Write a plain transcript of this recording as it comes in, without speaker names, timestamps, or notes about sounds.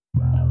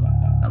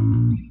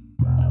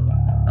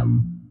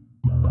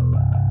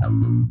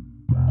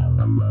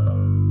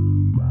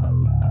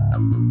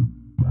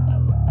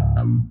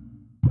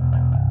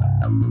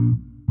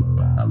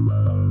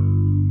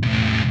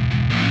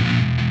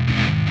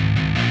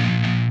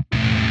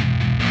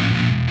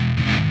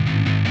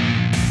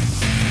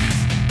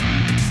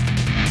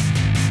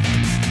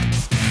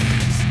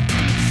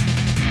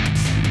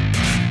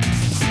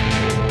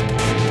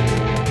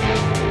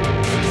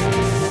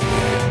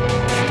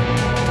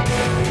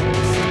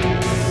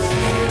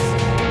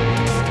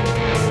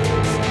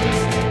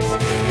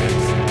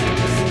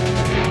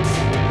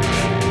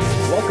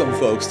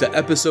Folks, to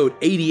episode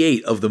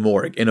 88 of The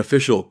Morgue, an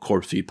official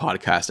Corpse Feed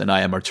podcast, and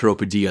I am Arturo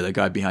Padilla, the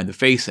guy behind the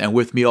face, and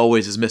with me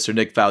always is Mr.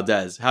 Nick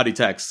Valdez. Howdy,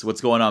 Tex. What's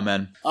going on,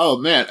 man? Oh,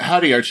 man.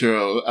 Howdy,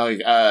 Arturo.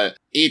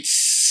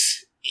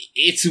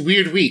 It's a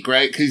weird week,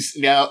 right? Because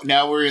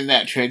now we're in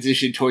that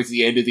transition towards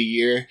the end of the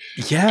year.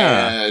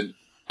 Yeah.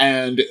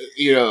 And,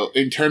 you know,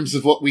 in terms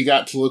of what we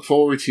got to look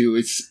forward to,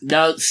 it's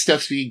now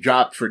stuff's being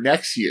dropped for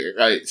next year,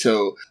 right?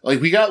 So,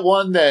 like, we got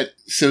one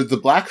so The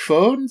Black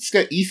Phone, it's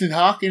got Ethan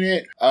Hawke in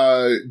it,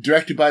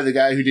 directed by the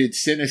guy who did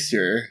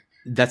Sinister.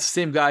 That's the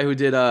same guy who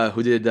did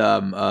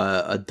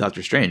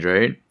Doctor Strange,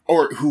 right?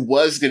 Or who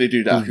was going to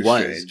do Doctor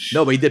Strange.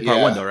 No, but he did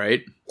part one, though,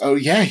 right? Oh,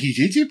 yeah, he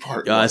did do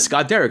part one.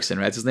 Scott Derrickson,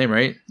 right? That's his name,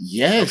 right?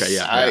 Yes. Okay,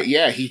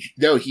 yeah.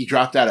 He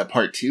dropped out of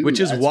part two. Which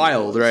is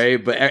wild,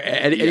 right? But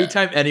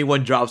anytime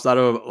anyone drops out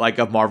of, like,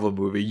 a Marvel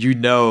movie, you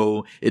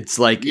know it's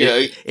like...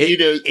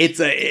 it's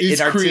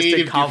an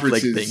artistic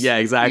conflict thing. Yeah,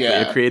 exactly.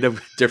 Yeah. A creative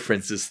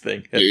differences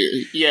thing.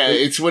 Yeah,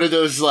 it's one of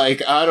those,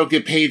 like, I don't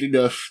get paid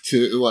enough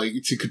to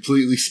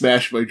completely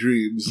smash my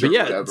dreams or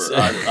whatever.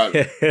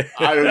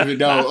 I don't even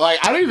know.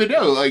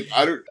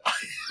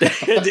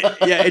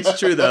 Yeah, it's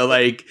true though.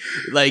 Like,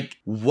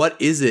 what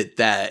is it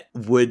that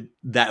would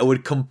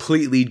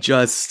completely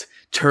just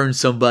turn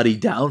somebody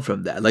down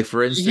from that? Like,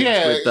 for instance,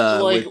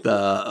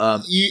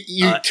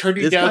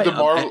 turning down the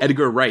Marvel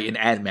Edgar Wright in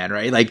Ant-Man,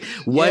 right? Like,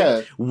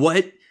 what?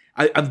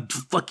 I'm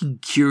fucking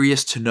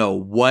curious to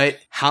know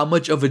how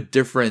much of a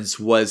difference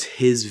was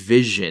his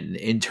vision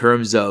in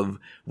terms of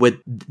what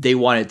they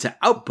wanted to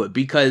output,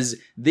 because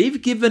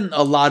they've given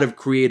a lot of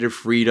creative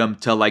freedom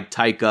to, like,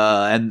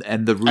 Taika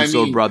and the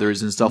Russo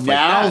brothers and stuff like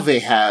that. Now they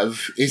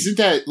have, isn't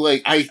that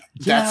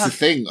that's the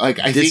thing. Like,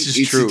 I think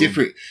it's true.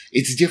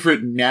 It's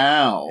different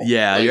now.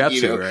 Yeah, you're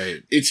absolutely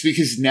right. It's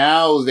because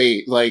now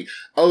they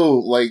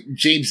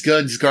James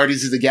Gunn's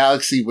Guardians of the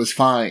Galaxy was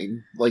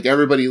fine. Like,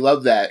 everybody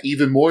loved that,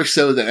 even more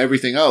so than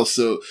everything else.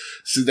 So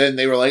then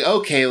they were like,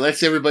 okay, let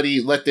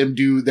them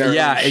do their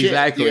own shit.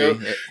 Exactly. You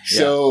know?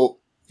 So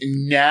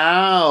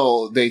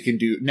now they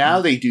do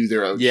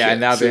their own shit. Yeah,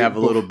 now they have a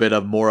little bit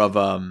of more of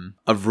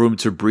room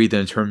to breathe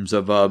in terms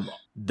of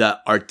the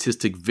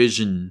artistic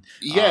vision.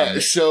 Yeah,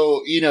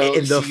 so, you know,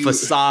 in the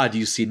facade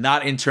you see,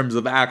 not in terms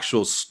of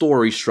actual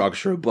story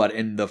structure, but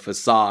in the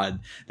facade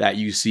that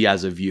you see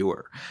as a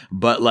viewer.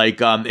 But,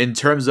 like, in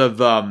terms of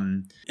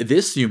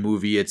this new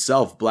movie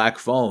itself, Black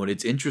Phone,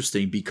 it's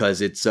interesting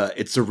because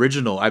it's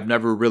original. I've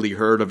never really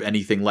heard of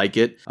anything like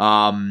it.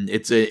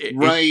 It's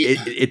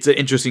an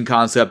interesting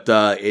concept.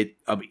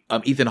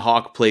 Ethan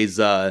Hawke plays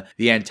the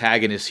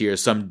antagonist here,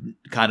 some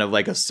kind of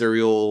like a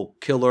serial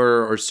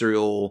killer or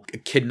serial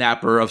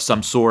kidnapper of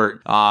some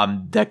sort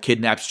that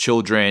kidnaps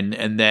children,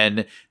 and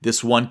then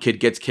this one kid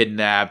gets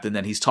kidnapped, and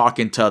then he's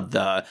talking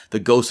to the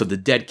ghost of the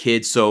dead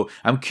kid. So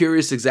I'm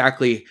curious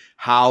exactly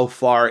how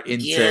far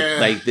into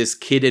like this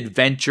kid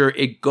adventure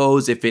it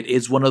goes, if it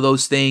is one of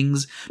those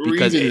things.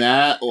 Because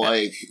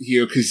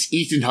because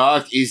Ethan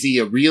Hawke, is he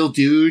a real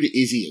dude?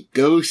 Is he a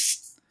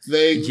ghost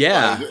thing?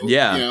 Yeah. You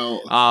know.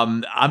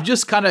 I'm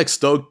just kind of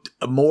stoked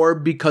more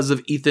because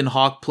of Ethan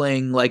Hawke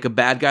playing like a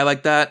bad guy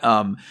like that.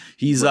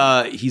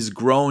 He's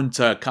grown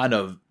to kind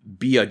of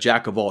be a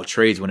jack of all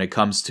trades when it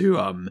comes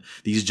to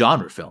these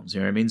genre films. You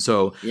know what I mean?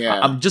 So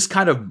I'm just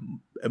kind of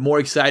more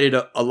excited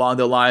along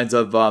the lines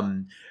of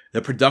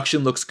the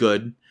production looks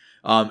good.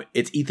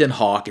 It's Ethan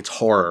Hawke. It's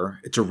horror.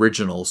 It's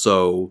original.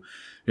 So,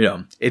 you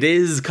know, it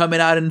is coming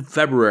out in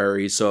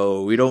February,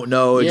 so we don't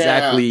know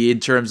exactly in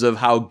terms of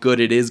how good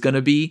it is going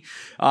to be.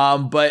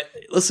 But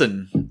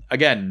listen,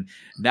 again,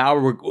 now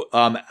we're,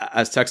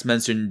 as Tex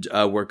mentioned,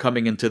 we're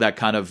coming into that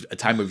kind of a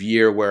time of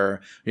year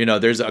where, you know,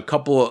 there's a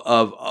couple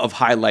of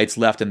highlights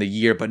left in the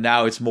year, but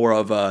now it's more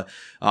of a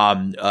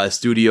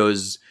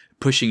studios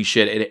pushing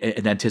shit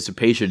in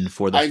anticipation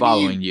for the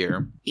following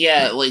year.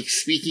 Yeah, like,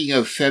 speaking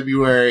of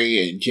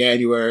February and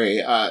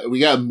January, we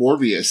got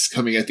Morbius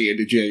coming at the end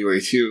of January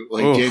too,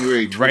 like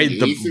January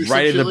 28th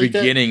right at the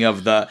beginning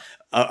of the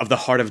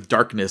Heart of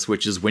Darkness,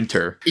 which is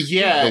winter.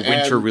 Yeah, the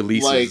winter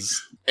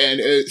releases.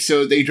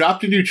 So they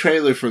dropped a new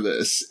trailer for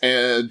this,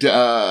 and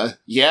it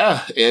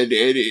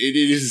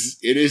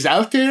is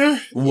out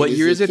there. What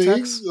year is it,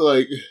 Tex?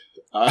 Like.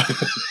 No.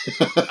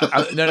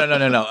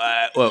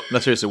 well, no,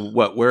 seriously,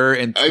 what? We're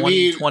in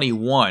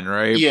 2021,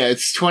 right? Yeah,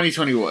 it's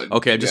 2021.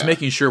 Okay, I'm just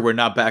making sure we're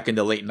not back in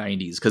the late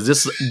 90s, because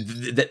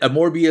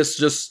Morbius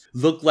just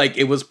looked like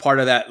it was part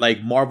of that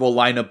like Marvel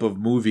lineup of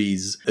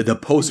movies, the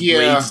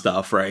post-Blade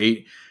stuff,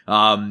 right?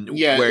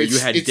 Where you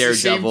had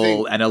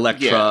Daredevil and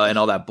Elektra and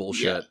all that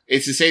bullshit. Yeah.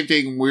 It's the same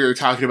thing we were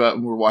talking about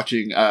when we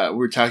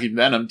were talking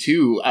Venom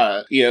too.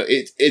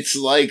 It's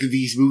like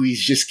these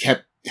movies just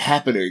kept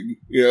happening.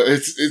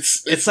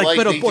 It's like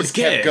they just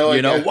kept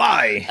going.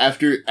 Why?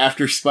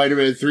 After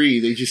Spider-Man 3,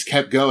 they just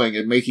kept going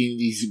and making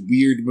these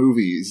weird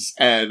movies.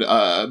 And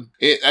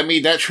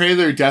that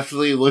trailer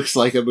definitely looks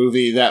like a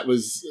movie that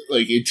was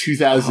like in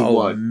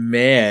 2001. Oh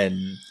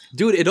man.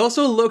 Dude, it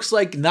also looks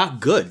like not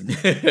good,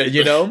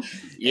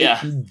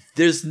 Yeah.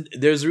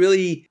 There's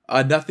really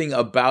nothing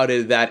about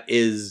it that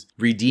is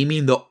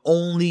redeeming. The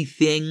only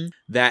thing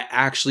that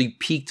actually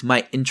piqued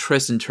my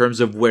interest in terms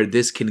of where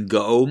this can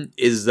go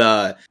is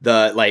the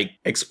like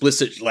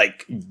explicit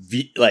like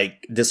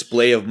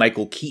display of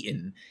Michael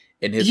Keaton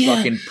in his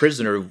fucking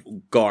prisoner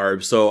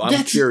garb. So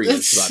I'm curious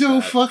that's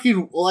about that. so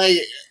fucking like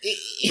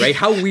right?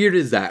 How weird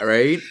is that,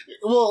 right?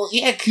 Well,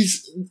 yeah,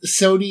 because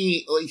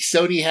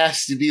Sony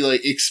has to be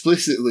like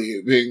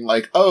explicitly being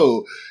like,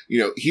 oh,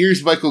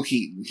 here's Michael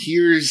Keaton,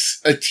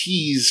 here's a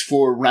tease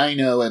for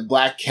Rhino and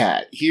Black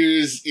Cat,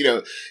 here's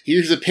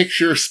a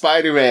picture of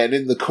Spider-Man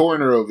in the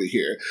corner over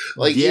here,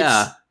 like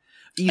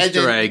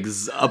Easter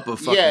eggs up a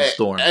fucking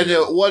storm. And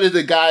one of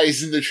the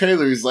guys in the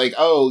trailer is like,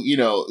 oh,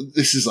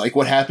 this is like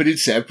what happened in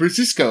San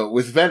Francisco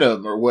with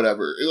Venom or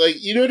whatever.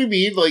 Like, you know what I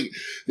mean? Like,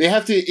 they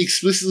have to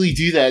explicitly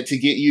do that to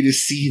get you to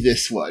see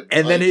this one.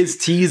 And then his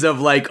tease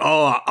of like,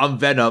 oh, I'm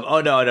Venom.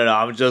 Oh, no,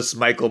 I'm just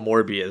Michael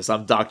Morbius.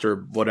 I'm Dr.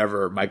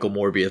 whatever, Michael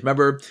Morbius.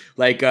 Remember?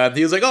 Like,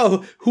 he was like,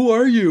 oh, who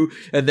are you?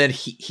 And then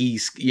he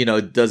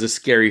does a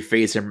scary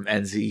face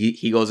and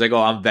he goes like,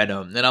 oh, I'm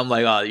Venom. And I'm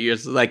like, oh, you're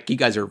like, you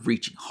guys are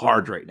reaching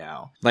hard right now.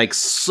 Like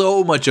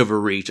so much of a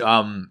reach.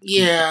 I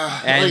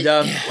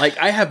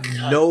have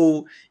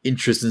no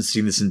interest in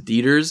seeing this in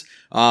theaters.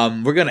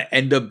 We're gonna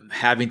end up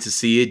having to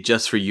see it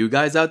just for you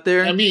guys out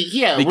there. I mean,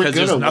 yeah, because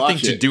there's nothing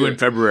to do in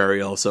February.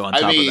 Also, on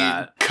top of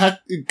that,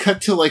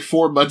 cut to like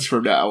 4 months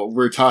from now,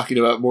 we're talking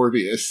about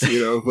Morbius.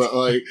 But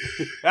like,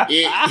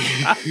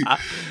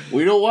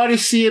 we don't want to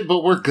see it,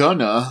 but we're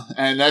gonna,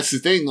 and that's the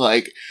thing.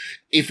 Like,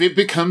 if it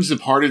becomes a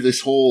part of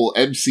this whole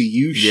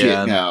MCU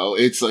shit now,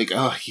 it's like,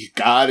 oh, you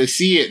gotta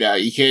see it now.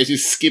 You can't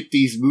just skip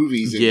these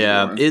movies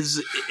anymore.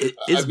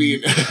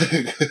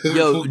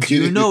 Yo, do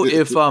you know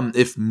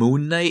if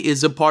Moon Knight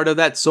is a part of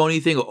that Sony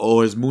thing,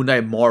 or is Moon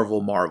Knight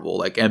Marvel,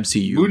 like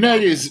MCU? Moon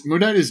Knight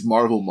is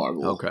Marvel.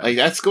 Okay, like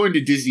that's going to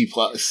Disney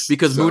Plus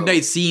because Moon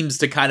Knight seems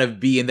to kind of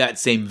be in that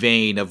same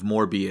vein of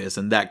Morbius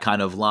and that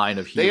kind of line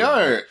of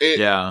hero.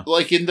 They are,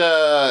 like in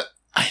the.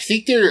 I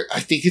think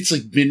it's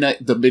like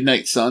the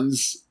Midnight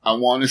Suns. I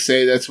want to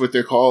say that's what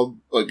they're called.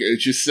 Like,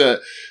 it's just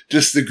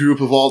the group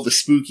of all the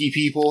spooky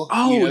people.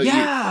 Oh,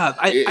 yeah.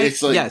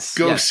 It's like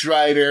Ghost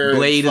Rider.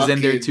 Blade is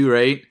in there too,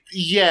 right?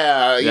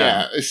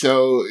 Yeah.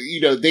 So,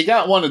 they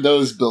got one of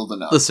those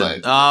building up.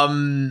 Listen,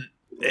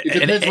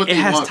 it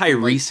has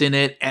Tyrese in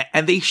it,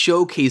 and they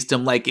showcased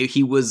him like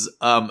he was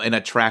an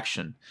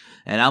attraction.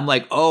 And I'm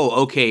like,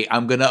 oh, okay,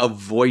 I'm going to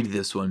avoid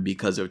this one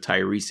because of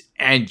Tyrese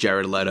and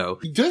Jared Leto.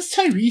 Does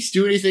Tyrese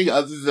do anything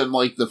other than,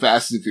 like, the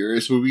Fast and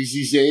Furious movies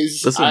these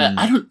days? Listen,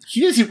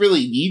 he doesn't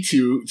really need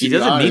to he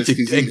doesn't need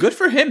to. And good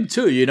for him,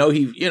 too.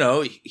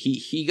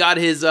 He got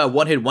his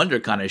one-hit wonder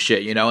kind of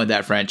shit, in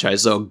that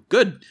franchise. So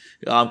good.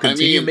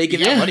 Continue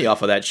making that money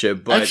off of that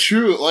shit. But that's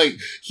true. Like,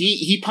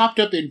 he popped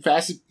up in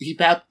he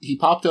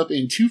popped up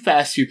in 2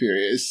 Fast and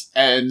Furious,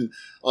 and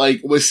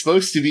like was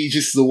supposed to be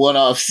just the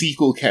one-off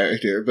sequel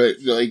character, but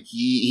like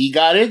he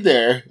got in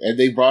there, and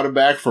they brought him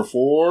back for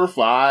 4,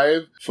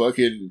 5,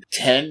 fucking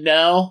 10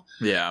 now.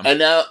 Yeah, and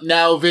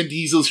now Vin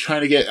Diesel's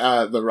trying to get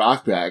The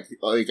Rock back.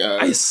 Like,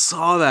 I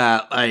saw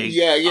that. Like,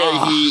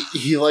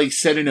 he like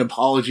said an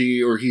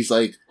apology, or he's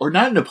like, or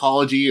not an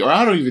apology, or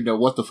I don't even know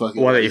what the fuck.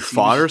 What, they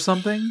fought or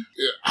something?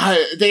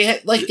 They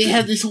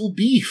had this whole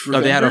beef.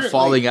 Remember? They had a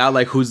falling out,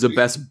 like who's the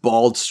best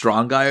bald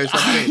strong guy or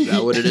something. Is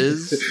that what it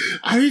is?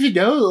 I don't even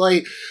know.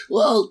 Like,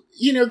 well,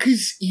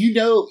 because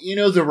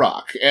The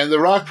Rock, and The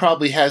Rock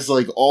probably has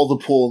like all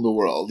the pull in the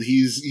world.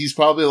 He's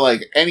probably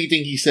like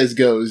anything he says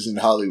goes in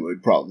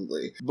Hollywood, probably.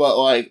 But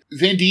like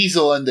Vin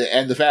Diesel and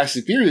the Fast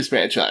and Furious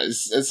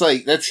franchise,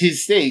 that's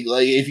his thing.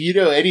 Like, if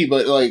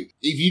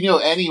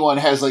anyone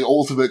has like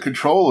ultimate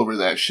control over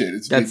that shit,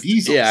 it's Vin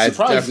Diesel. Yeah, it's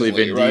definitely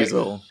Vin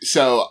Diesel.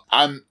 So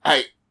I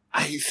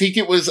think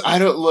it was, I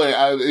don't look,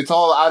 it's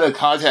all out of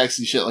context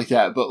and shit like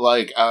that, but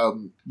like,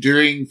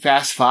 during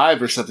Fast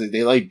 5 or something,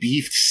 they like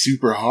beefed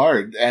super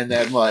hard. And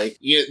then like,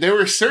 there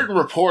were certain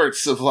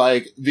reports of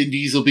like Vin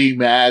Diesel being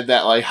mad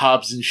that like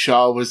Hobbs and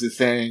Shaw was a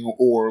thing,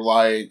 or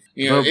like,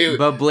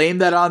 but blame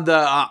that on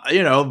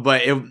the,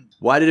 but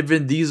why did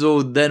Vin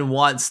Diesel then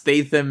want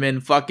Statham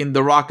and fucking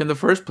The Rock in the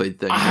first place?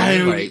 Then I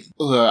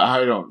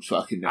don't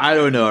fucking know. I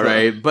don't know,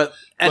 right? But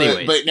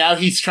anyways, but now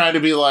he's trying to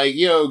be like,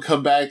 yo,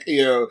 come back,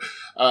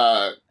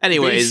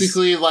 anyways,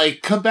 basically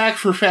like come back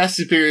for Fast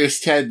and Furious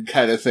 10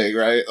 kind of thing,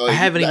 right? Like, I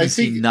haven't even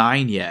seen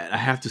 9 yet. I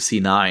have to see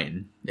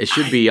 9. It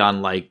should be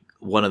on like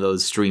one of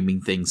those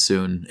streaming things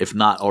soon, if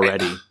not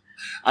already.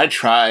 I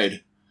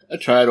tried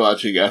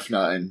watching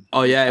F9.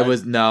 Oh yeah, it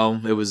was no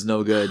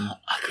good.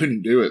 I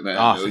couldn't do it, man.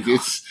 Oh, like,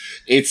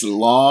 it's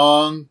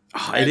long.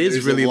 Oh, it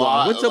is really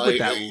long. What's up with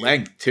that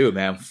length too,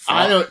 man? Fuck.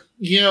 I don't,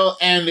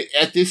 and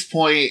at this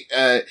point,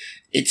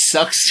 it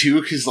sucks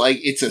too because like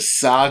it's a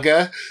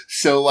saga.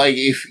 So like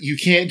if you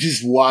can't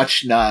just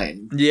watch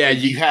 9, yeah,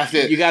 you have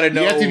to. You gotta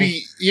know.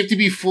 You have to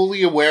be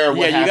fully aware of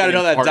what happened. Yeah, you gotta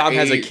know that Dom 8.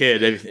 has a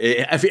kid.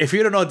 If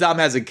you don't know Dom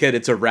has a kid,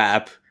 it's a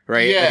wrap,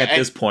 right? Yeah, like at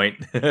this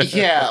point.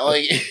 Yeah,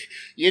 like.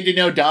 You had to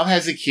know Dom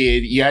has a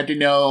kid. You had to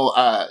know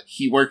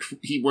he worked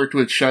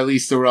with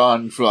Charlize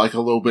Theron for like a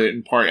little bit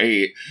in part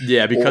 8.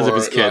 Yeah, because of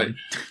his kid.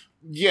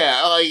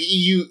 Like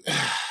you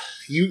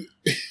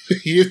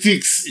have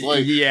to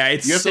like. Yeah,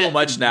 it's so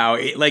much now.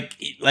 Like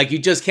you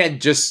just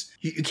can't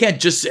you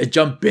can't just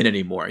jump in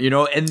anymore,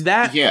 and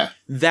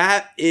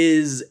that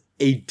is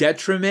a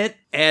detriment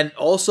and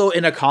also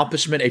an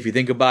accomplishment if you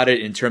think about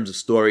it in terms of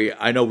story.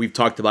 I know we've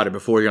talked about it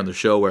before here on the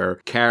show where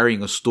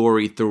carrying a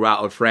story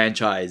throughout a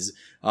franchise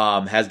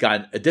has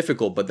gotten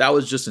difficult, but that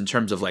was just in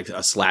terms of like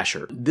a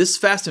slasher. This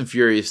Fast and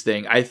Furious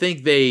thing, I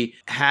think they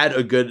had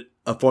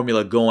a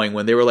formula going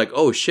when they were like,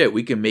 oh shit,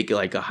 we can make it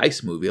like a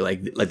heist movie.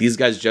 Like these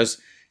guys just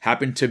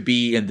happen to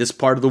be in this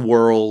part of the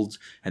world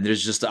and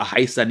there's just a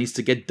heist that needs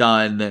to get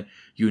done.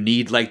 You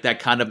need like that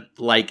kind of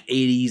like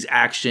 80s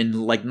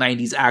action, like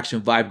 90s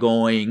action vibe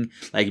going,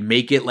 like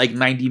make it like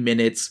 90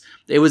 minutes.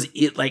 It was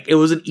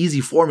an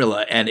easy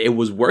formula and it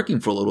was working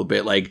for a little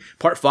bit. Like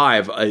part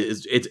 5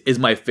 is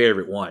my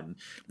favorite one.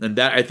 And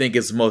that I think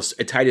is the most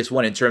tightest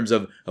one in terms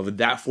of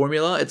that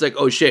formula. It's like,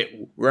 oh shit,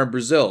 we're in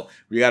Brazil.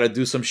 We got to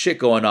do some shit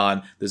going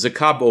on. There's a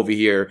cop over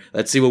here.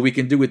 Let's see what we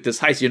can do with this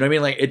heist. You know what I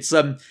mean? Like it's,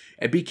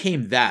 it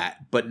became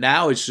that, but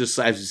now it's just,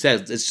 as you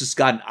said, it's just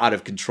gotten out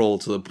of control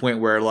to the point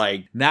where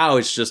like now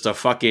it's just a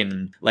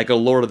fucking like a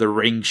Lord of the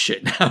Rings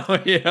shit now.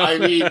 I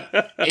mean,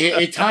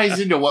 it ties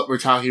into what we're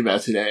talking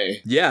about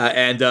today. Yeah,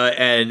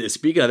 and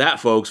speaking of that,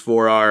 folks,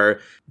 for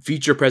our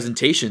feature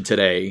presentation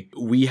today,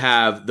 we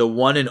have the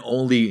one and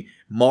only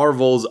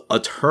Marvel's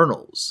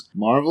Eternals.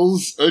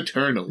 Marvel's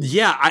Eternals.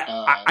 Yeah,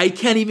 I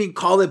can't even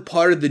call it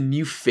part of the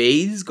new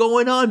phase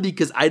going on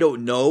because I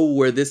don't know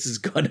where this is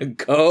gonna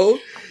go.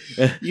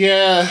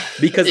 Yeah,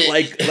 because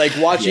like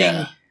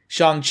watching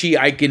Shang-Chi,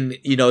 I can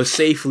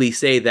safely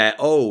say that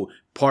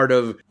part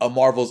of a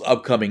Marvel's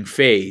upcoming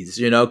phase,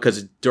 because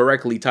it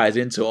directly ties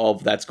into all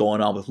that's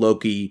going on with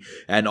Loki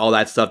and all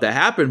that stuff that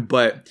happened.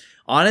 But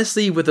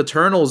honestly, with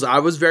Eternals, I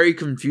was very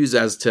confused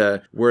as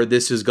to where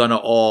this is gonna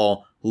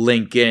all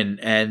link in,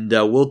 and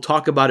we'll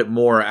talk about it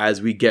more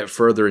as we get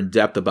further in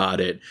depth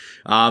about it.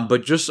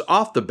 But just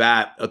off the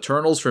bat,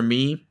 Eternals for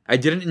me, I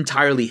didn't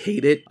entirely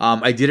hate it.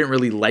 I didn't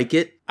really like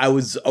it. I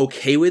was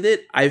okay with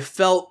it. I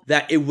felt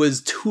that it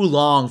was too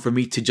long for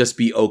me to just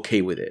be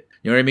okay with it.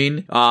 You know what I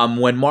mean?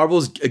 When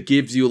Marvel's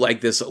gives you like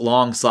this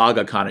long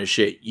saga kind of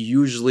shit, you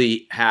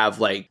usually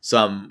have like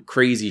some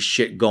crazy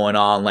shit going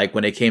on, like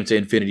when it came to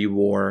Infinity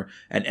War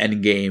and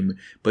Endgame.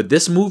 But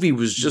this movie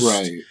was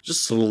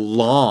just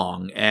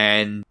long,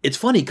 and it's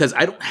funny because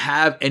I don't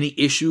have any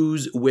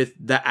issues with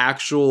the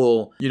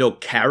actual,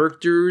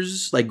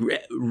 characters, like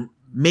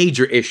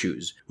major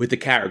issues with the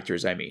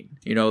characters. I mean,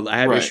 I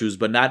have issues,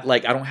 but not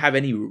like, I don't have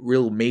any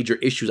real major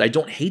issues. I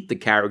don't hate the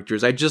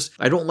characters. I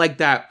don't like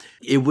that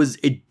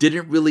it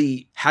didn't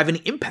really have any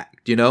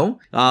impact,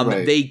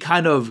 They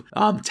kind of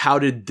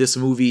touted this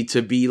movie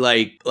to be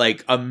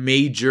like a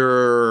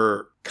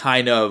major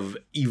kind of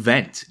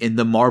event in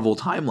the Marvel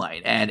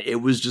timeline, and it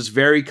was just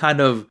very kind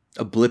of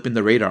a blip in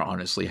the radar,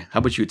 honestly. How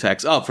about you,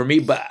 Tex? Oh, for me,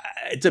 but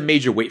it's a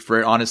major wait for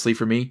it, honestly,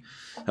 for me.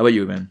 How about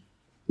you, man?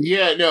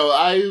 Yeah, no,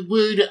 I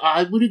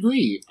would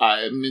agree.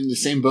 I'm in the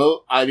same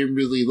boat. I didn't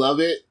really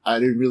love it. I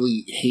didn't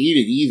really hate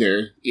it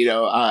either.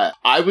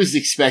 I was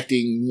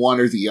expecting one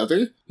or the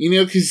other,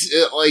 because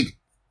like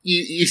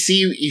you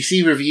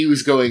see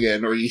reviews going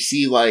in, or you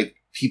see like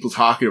people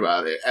talking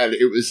about it, and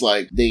it was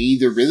like they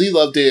either really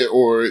loved it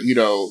or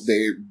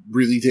they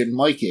really didn't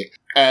like it.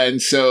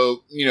 And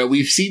so,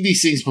 we've seen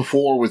these things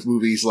before with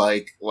movies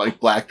like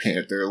Black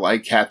Panther,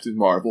 like Captain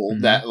Marvel,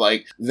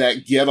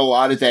 that get a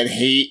lot of that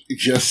hate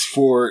just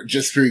for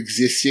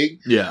existing.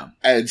 Yeah.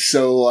 And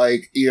so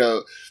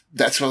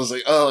that's when I was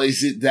like, oh,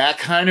 is it that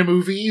kind of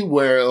movie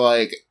where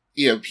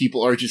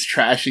people are just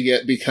trashing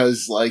it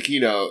because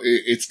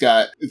it's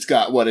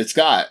got what it's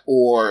got,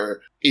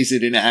 or is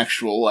it an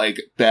actual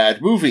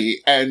bad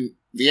movie? And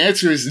The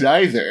answer is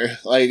neither.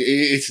 Like,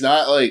 it's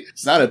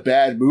not a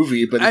bad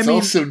movie, but it's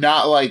also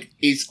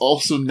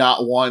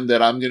not one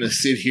that I'm gonna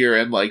sit here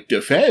and like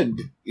defend.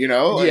 You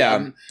know? Like,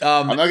 yeah.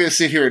 I'm not gonna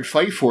sit here and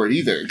fight for it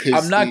either.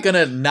 I'm not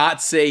gonna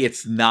not say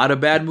it's not a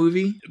bad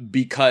movie,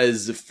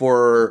 because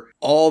for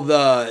all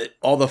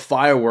the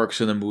fireworks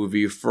in the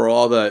movie, for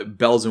all the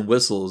bells and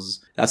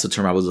whistles, that's the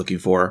term I was looking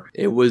for.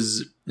 It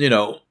was,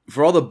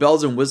 for all the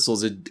bells and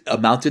whistles, it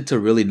amounted to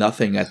really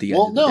nothing at the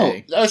end of the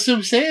day. That's what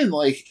I'm saying.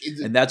 Like,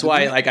 and that's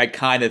why, I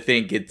kind of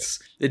think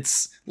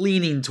it's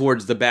leaning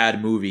towards the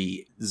bad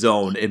movie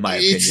zone, in my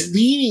opinion. It's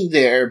leaning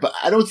there, but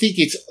I don't think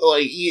it's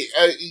like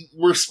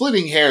we're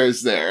splitting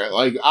hairs there.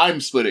 Like,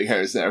 I'm splitting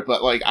hairs there,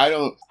 but like I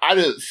don't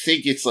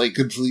think it's like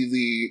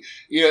completely.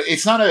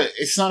 It's not a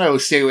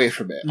stay away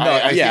from it. No,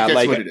 I think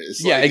that's what it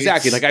is. Yeah,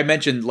 exactly. Like I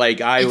mentioned,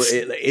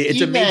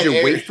 it's a major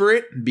wait for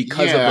it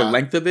because of the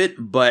length of it,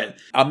 but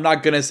I'm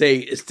not gonna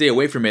say stay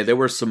away from it. There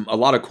were a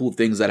lot of cool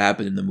things that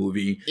happened in the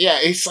movie. Yeah,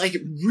 it's like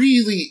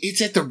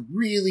it's at the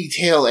really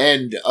tail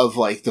end of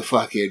like the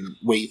fucking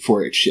wait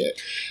for it shit.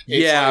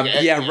 It's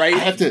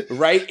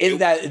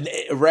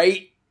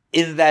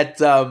in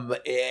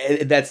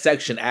that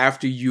section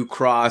after you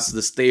cross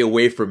the stay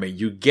away from it,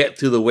 you get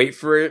to the wait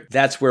for it.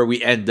 That's where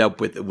we end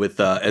up with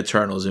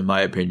Eternals, in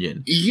my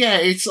opinion. Yeah,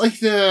 it's like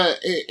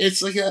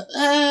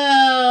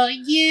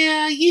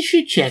you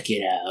should check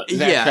it out.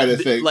 That kind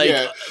of thing.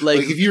 Like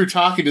if you were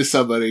talking to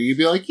somebody, you'd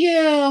be like,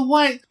 yeah,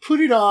 what?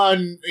 Put it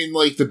on in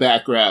like the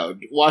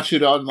background. Watch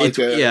it on like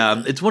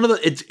it's one of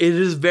the. It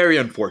is very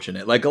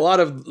unfortunate. Like a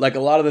lot of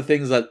the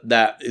things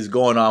that is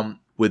going on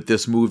with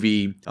this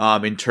movie,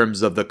 in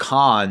terms of the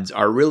cons,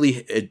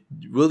 it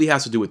really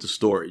has to do with the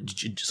story.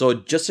 So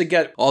just to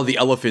get all the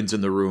elephants in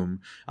the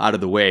room out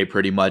of the way,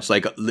 pretty much,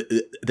 like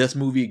this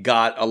movie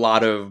got a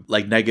lot of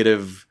like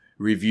negative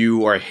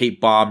review or hate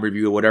bomb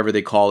review or whatever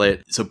they call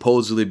it,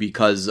 supposedly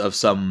because of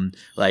some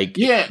like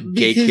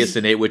gay kiss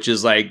in it, which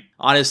is like,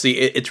 honestly,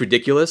 it's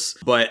ridiculous,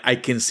 but I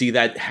can see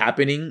that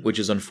happening, which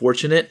is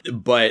unfortunate.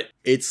 But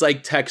it's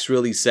like Tex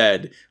really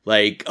said,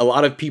 like a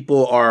lot of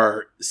people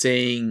are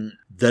saying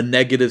the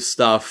negative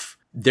stuff.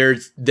 They're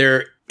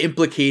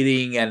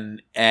implicating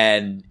and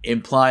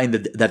implying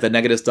that the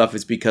negative stuff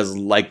is because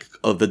like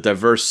of the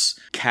diverse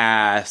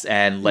cast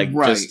and like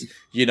just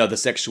the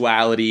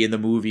sexuality in the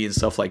movie and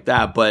stuff like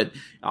that. But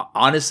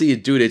honestly,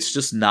 dude, it's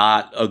just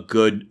not a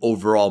good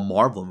overall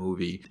Marvel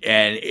movie.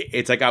 And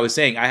it's like I was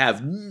saying, I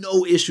have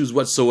no issues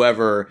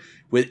whatsoever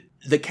with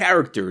the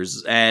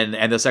characters and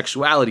the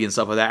sexuality and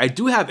stuff like that. I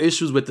do have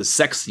issues with the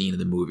sex scene in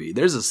the movie.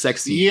 There's a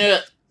sex scene.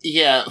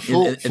 Yeah,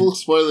 full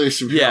spoilers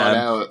from here on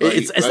out. Like,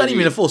 it's not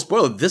even a full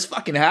spoiler. This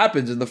fucking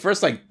happens in the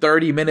first like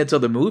 30 minutes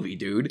of the movie,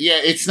 dude. Yeah,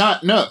 it's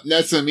not. No,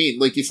 that's what I mean.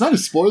 Like, it's not a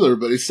spoiler,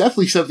 but it's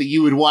definitely something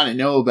you would want to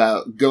know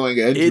about going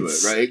into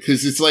it, right?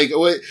 Because it's like,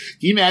 what?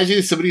 Can you imagine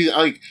if somebody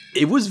like?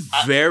 It was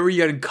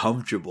very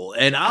uncomfortable,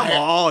 and I'm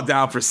all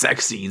down for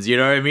sex scenes. You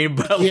know what I mean?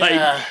 But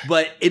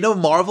but in a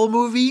Marvel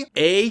movie,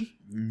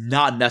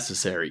 not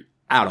necessary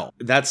at all.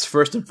 That's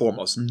first and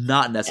foremost,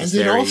 not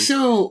necessary. And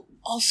then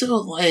also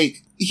like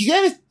you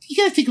gotta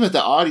think about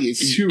the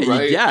audience too,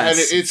 right?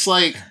 Yes. And it's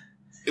like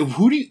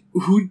who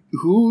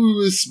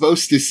is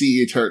supposed to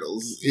see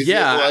Eternals? Is it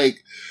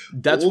like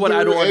that's what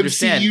I don't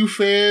understand. MCU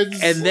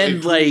fans, and then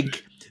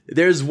like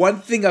there's one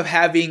thing of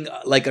having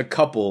like a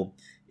couple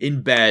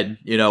in bed,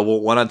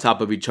 one on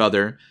top of each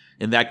other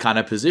in that kind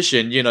of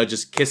position,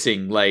 just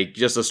kissing, like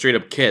just a straight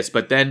up kiss,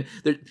 but then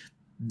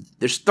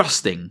there's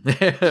thrusting.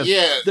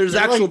 There's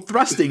actual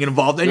thrusting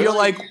involved, and you're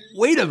like,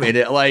 wait a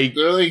minute, like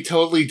they're like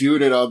totally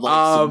doing it on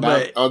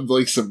like on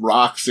some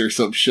rocks or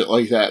some shit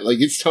like that. Like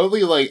it's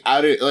totally like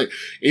out of like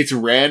it's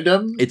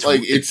random. It's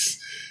like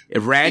it's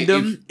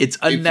random. It's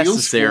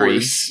unnecessary.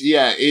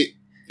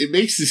 It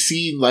makes the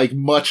scene like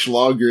much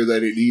longer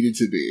than it needed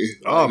to be.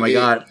 Oh my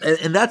god,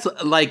 and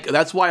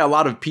that's why a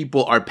lot of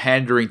people are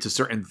pandering to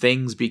certain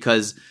things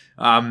because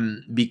of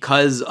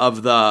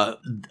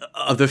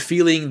the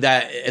feeling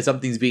that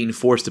something's being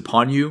forced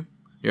upon you.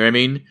 You know what I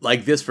mean?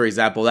 Like this, for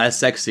example, that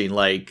sex scene.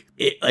 Like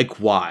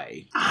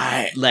why?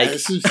 I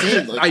don't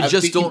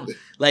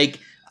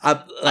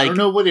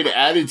know what it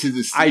added to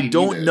the scene. I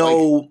don't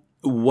know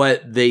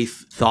what they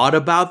thought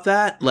about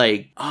that.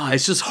 Like,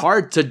 it's just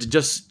hard to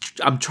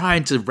I'm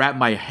trying to wrap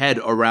my head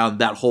around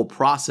that whole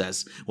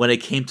process when it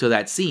came to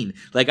that scene.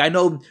 Like, I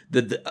know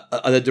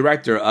the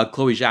director,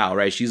 Chloe Zhao,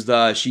 right? She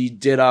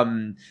did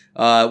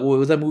what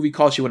was that movie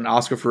called? She won an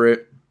Oscar for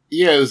it.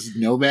 Yeah, it was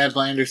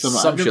Nomadland or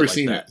something. I've never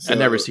seen it. I've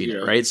never seen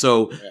it, right?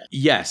 So,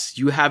 yes,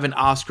 you have an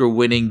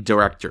Oscar-winning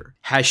director.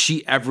 Has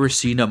she ever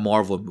seen a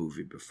Marvel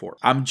movie before?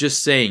 I'm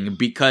just saying,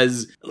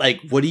 because,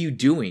 like, what are you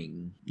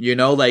doing?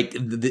 Like,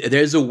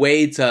 there's a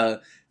way to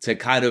to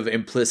kind of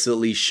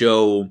implicitly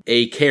show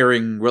a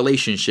caring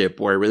relationship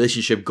or a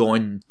relationship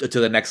going to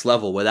the next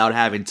level without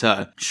having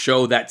to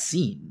show that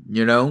scene,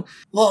 you know?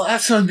 Well,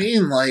 that's what I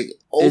mean. Like,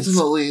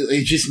 ultimately,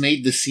 it just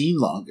made the scene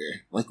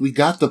longer. Like, we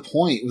got the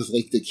point with,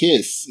 like, the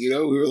kiss, you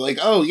know? We were like,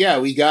 oh, yeah,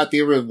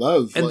 they were in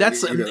love. And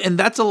like, and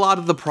that's a lot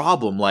of the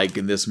problem, like,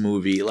 in this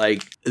movie.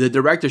 Like, the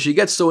director, she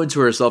gets so into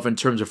herself in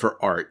terms of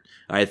her art,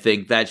 I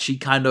think, that she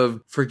kind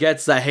of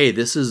forgets that, hey,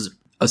 this is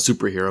a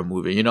superhero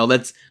movie. You know,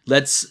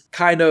 let's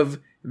kind of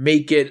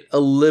make it a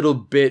little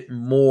bit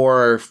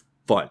more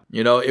fun.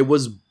 You know, it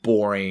was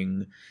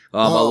boring.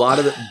 A lot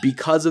of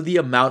because of the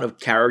amount of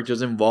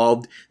characters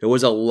involved, there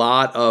was a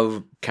lot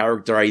of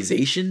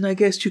characterization, I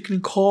guess you can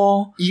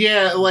call.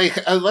 Yeah, like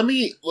let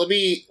me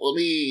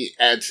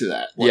add to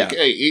that. Like,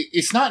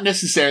 it's not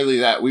necessarily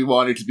that we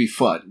want it to be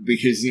fun,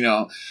 because you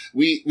know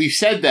we've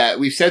said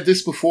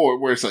this before,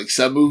 where it's like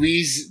some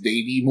movies they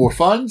need more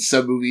fun,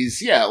 some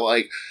movies,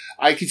 like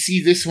I could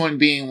see this one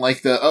being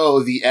like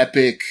the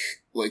epic,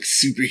 like,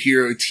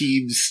 superhero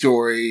team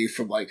story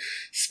from, like,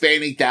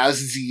 spanning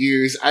thousands of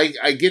years.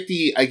 I get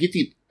the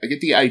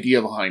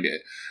idea behind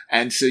it.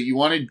 And so you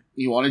want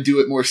to do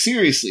it more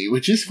seriously,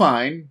 which is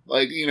fine.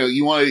 Like, you know,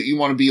 you want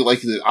to be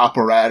like the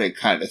operatic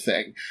kind of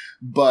thing.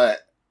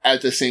 But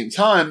at the same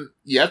time,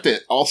 you have to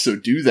also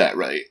do that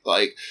right.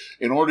 Like,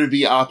 in order to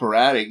be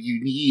operatic,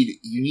 you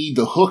need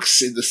the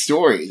hooks in the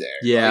story there.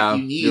 Yeah,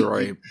 like, you're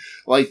right.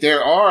 Like,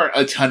 there are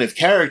a ton of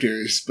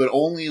characters, but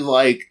only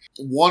like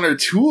one or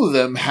two of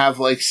them have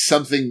like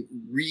something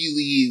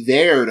really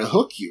there to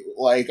hook you.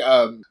 Like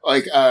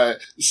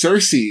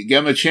Cersei,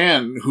 Gemma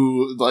Chan,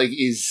 who like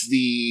is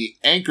the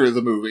anchor of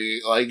the movie.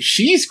 Like,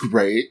 she's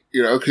great,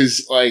 you know,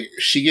 because like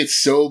she gets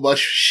so much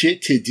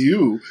shit to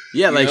do.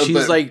 Yeah, like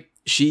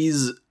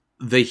she's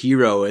the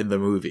hero in the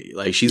movie.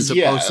 Like, she's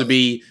supposed to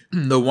be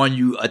the one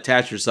you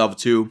attach yourself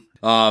to.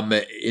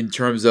 In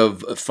terms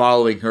of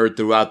following her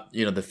throughout,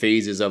 you know, the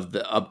phases of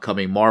the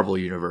upcoming Marvel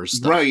universe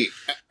stuff. Right.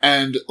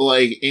 And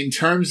like, in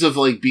terms of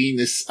like being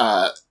this,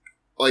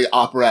 like,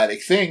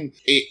 operatic thing,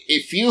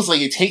 it feels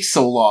like it takes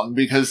so long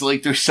because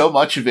like there's so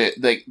much of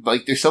it,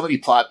 like there's so many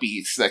plot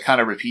beats that kind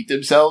of repeat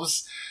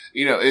themselves.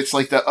 You know, it's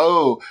like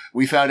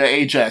we found an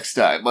Ajax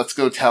died. Let's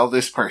go tell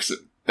this person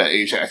that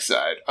Ajax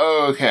died.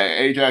 Oh, okay,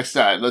 Ajax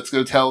died. Let's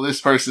go tell this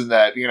person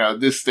that, you know,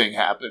 this thing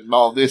happened.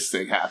 All this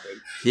thing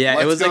happened.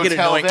 Yeah, it was like an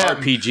annoying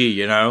RPG,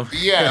 you know?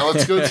 Yeah,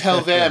 let's go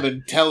tell them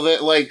and tell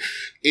that, like,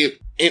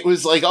 it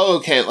was like, oh,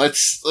 okay,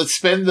 let's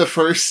spend the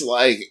first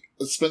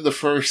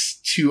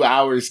 2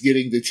 hours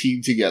getting the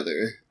team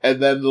together,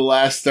 and then the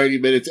last 30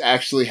 minutes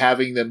actually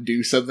having them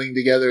do something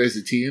together as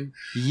a team.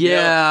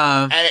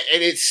 Yeah. You know?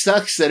 And it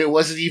sucks that it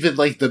wasn't even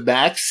like the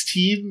max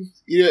team.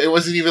 You know, it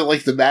wasn't even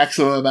like the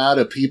maximum amount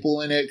of people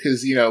in it,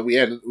 because, you know, we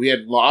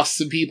had lost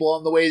some people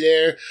on the way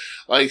there.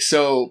 Like,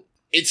 so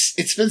it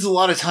spends a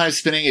lot of time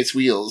spinning its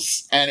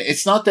wheels, and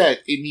it's not that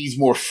it needs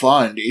more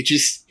fun. It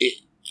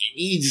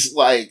needs,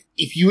 like,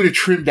 if you would have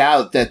trimmed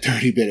out that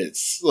 30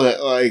 minutes, like,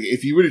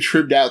 if you would have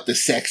trimmed out the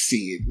sex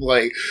scene,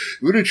 like,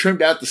 you would have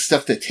trimmed out the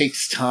stuff that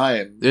takes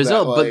time. That's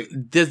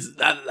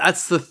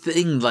the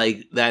thing,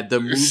 like, that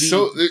the movie...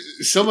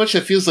 There's so much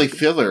that feels like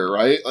filler,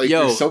 right? Like,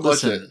 there's so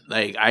much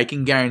like, I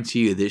can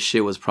guarantee you this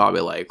shit was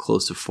probably, like,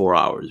 close to 4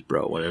 hours,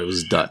 bro, when it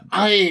was done.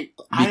 I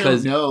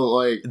don't know,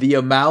 like... The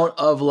amount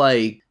of,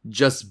 like,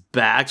 just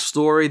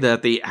backstory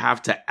that they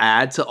have to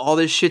add to all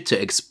this shit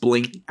to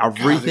explain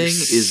everything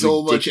is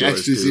so much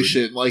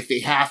exposition, dude. Like, they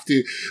have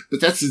to, but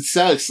that's it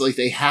sucks. Like,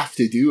 they have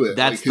to do it.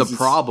 That's the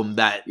problem.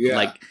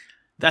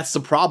 That's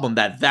the problem.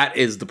 That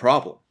is the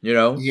problem. You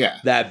know,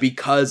 that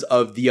because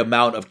of the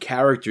amount of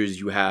characters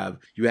you have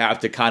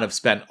to kind of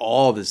spend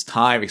all this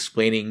time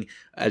explaining,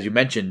 as you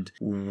mentioned,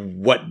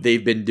 what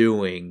they've been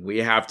doing. We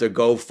have to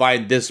go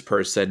find this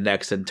person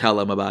next and tell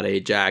them about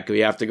Ajax. We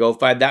have to go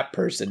find that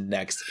person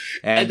next,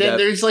 and then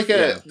there's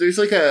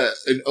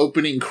an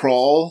opening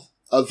crawl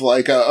of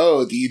like,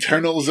 the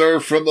Eternals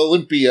are from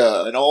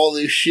Olympia and all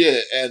this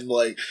shit, and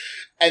like.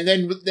 And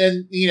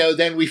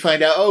then we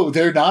find out,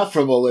 they're not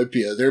from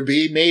Olympia. They're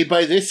being made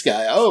by this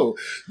guy. Oh,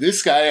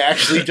 this guy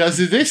actually does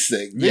this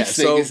thing. This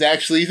thing is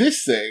actually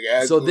this thing.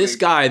 And so this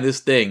guy,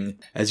 this thing,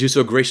 as you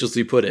so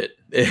graciously put it,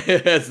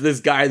 this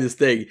guy, this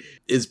thing,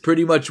 is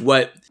pretty much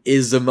what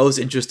is the most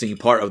interesting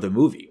part of the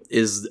movie,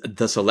 is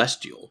the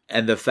Celestial.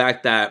 And the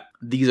fact that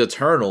these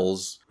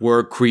Eternals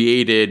were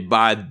created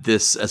by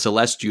this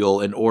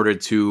Celestial in order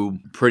to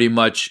pretty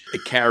much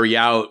carry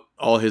out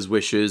all his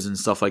wishes and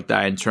stuff like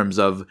that in terms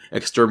of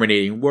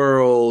exterminating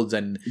worlds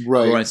and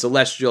growing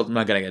celestial. I'm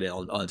not going to get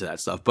into that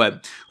stuff,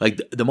 but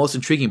like the most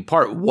intriguing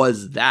part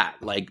was that,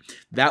 like,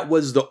 that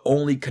was the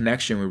only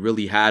connection we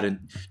really had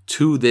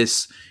to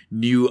this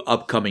new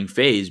upcoming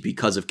phase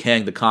because of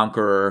Kang the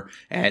Conqueror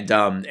and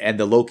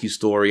the Loki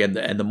story and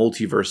the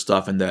multiverse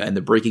stuff and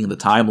the breaking of the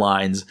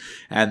timelines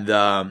and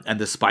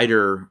the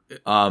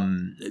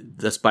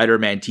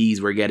Spider-Man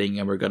tease we're getting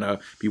and we're gonna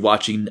be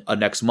watching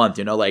next month.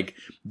 You know, like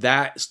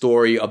that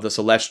story of the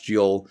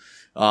Celestial.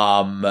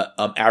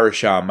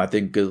 Arisham, I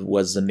think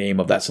was the name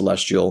of that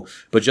Celestial,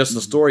 but just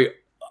the story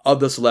of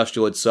the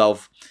Celestial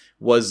itself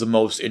was the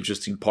most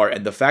interesting part.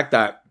 And the fact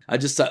that I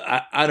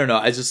don't know.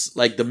 I just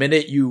like the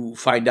minute you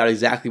find out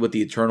exactly what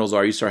the Eternals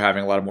are, you start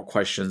having a lot of more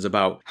questions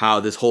about how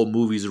this whole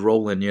movie's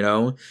rolling, you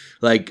know,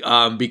 like,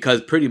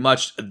 because pretty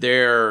much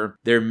they're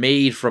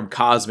made from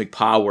cosmic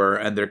power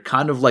and they're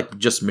kind of like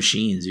just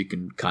machines. You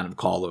can kind of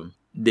call them.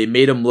 They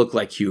made them look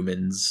like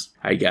humans,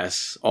 I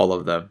guess, all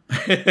of them,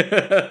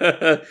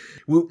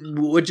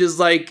 which is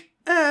like,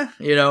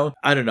 you know,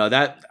 I don't know.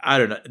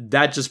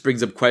 That just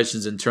brings up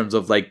questions in terms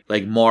of like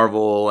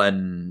Marvel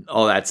and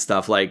all that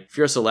stuff. Like, if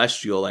you're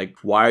Celestial, like,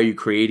 why are you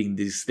creating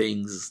these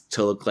things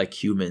to look like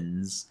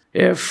humans?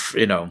 If,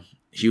 you know,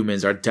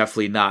 humans are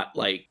definitely not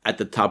like at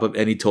the top of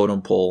any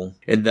totem pole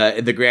in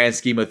the grand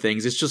scheme of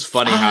things. It's just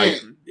funny how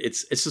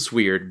it's just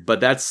weird, but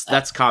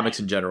that's comics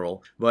in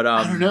general. But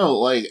I don't know,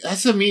 like,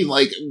 that's what I mean.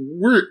 Like,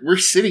 we're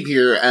sitting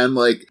here and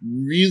like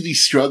really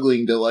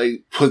struggling to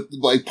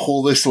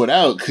pull this one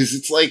out, because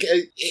it's like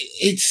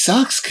it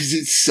sucks, because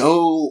it's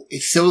so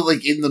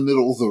like in the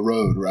middle of the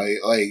road, right?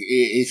 Like,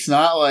 it's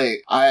not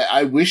like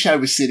I wish I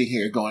was sitting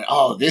here going,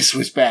 oh, this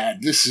was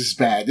bad, this is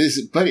bad,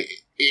 but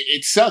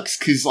it sucks,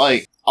 because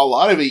like a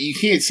lot of it, you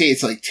can't say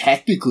it's like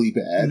technically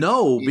bad.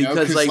 No,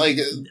 because like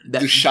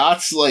the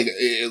shots, like,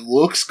 it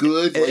looks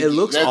good. It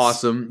looks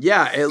awesome.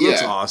 Yeah, it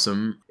looks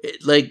awesome.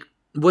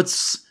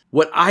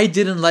 What I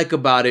didn't like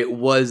about it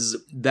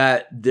was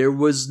that there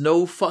was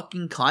no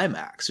fucking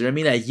climax. You know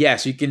what I mean?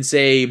 Yes, you can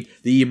say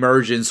the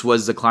emergence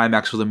was the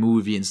climax for the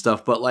movie and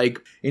stuff, but like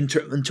in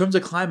terms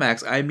of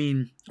climax, I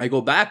mean, I go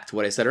back to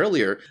what I said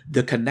earlier,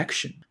 the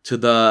connection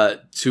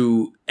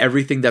to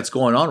everything that's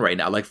going on right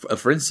now. Like,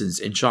 for instance,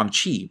 in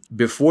Shang-Chi,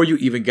 before you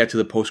even get to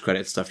the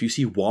post-credit stuff, you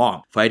see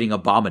Wong fighting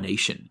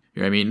Abomination.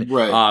 You know what I mean?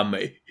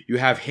 Right. You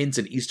have hints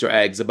and Easter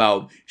eggs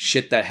about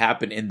shit that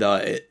happened with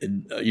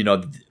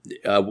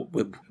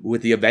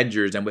the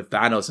Avengers and with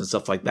Thanos and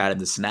stuff like that in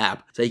the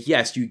Snap. It's like,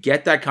 yes, you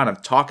get that kind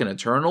of talk in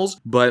Eternals,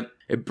 but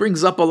it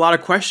brings up a lot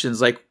of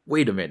questions like,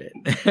 wait a minute.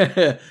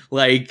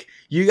 Like,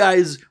 you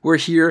guys were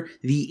here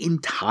the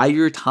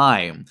entire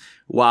time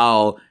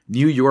while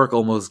New York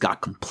almost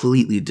got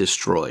completely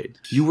destroyed.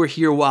 You were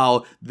here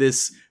while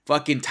this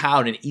fucking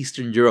town in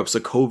Eastern Europe,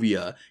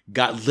 Sokovia,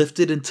 got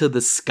lifted into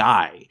the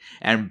sky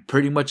and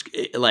pretty much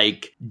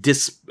like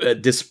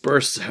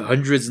dispersed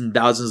hundreds and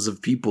thousands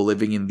of people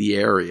living in the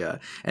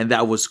area. And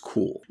that was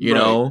cool, you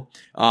know?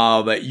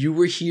 You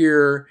were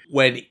here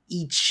when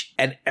each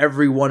and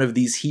every one of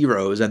these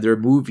heroes and their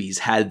movies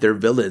had their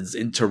villains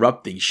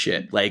interrupting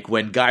shit. Like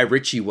when Guy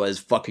Ritchie was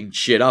fucking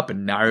shit up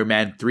in Iron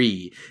Man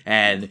 3,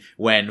 and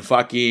when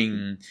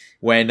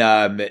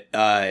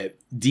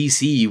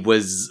DC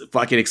was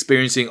fucking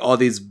experiencing all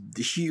these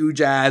huge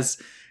ass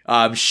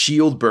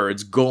shield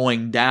birds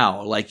going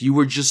down. Like, you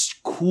were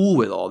just cool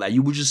with all that.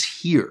 You were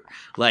just here.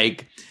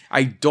 Like,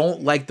 I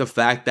don't like the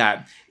fact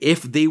that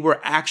if they were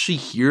actually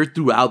here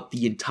throughout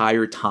the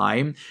entire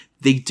time,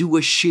 they do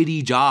a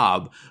shitty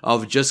job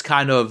of just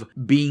kind of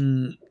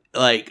being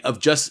like, of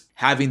just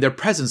having their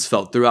presence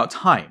felt throughout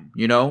time,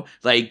 you know?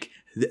 Like,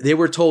 they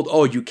were told,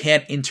 oh, you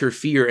can't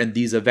interfere in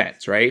these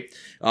events, right?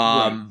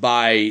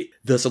 By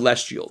the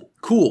Celestial.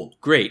 Cool,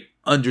 great,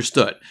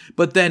 understood.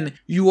 But then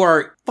you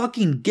are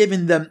fucking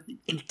giving them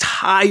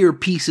entire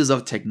pieces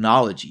of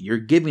technology. You're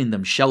giving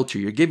them shelter.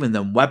 You're giving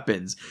them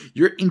weapons.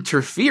 You're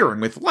interfering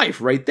with life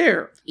right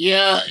there.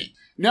 Yeah.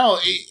 No,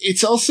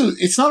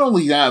 it's not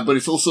only that, but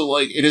it's also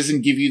like, it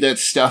doesn't give you that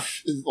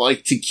stuff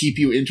like to keep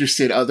you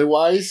interested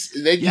otherwise.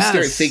 Then you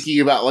start thinking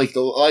about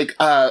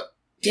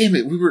damn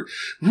it,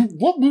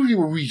 what movie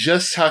were we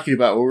just talking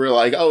about where we're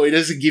like, oh, it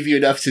doesn't give you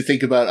enough to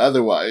think about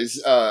otherwise?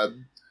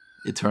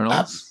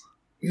 Eternals?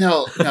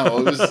 No, it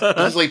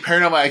was like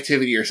Paranormal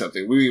Activity or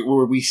something.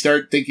 Where we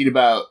start thinking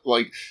about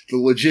like the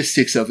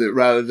logistics of it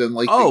rather than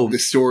like the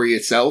story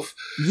itself.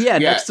 Yeah,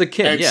 next to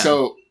Kin.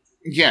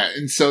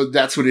 And so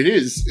that's what it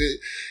is.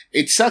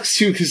 It sucks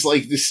too, because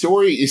like the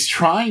story is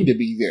trying to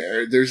be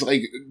there. There's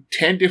like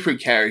 10 different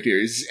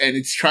characters, and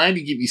it's trying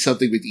to give you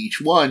something with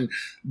each one,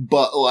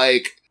 but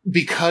like,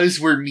 because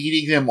we're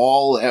meeting them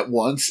all at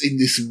once in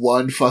this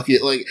one fucking,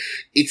 like,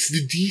 it's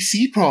the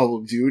DC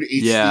problem, dude.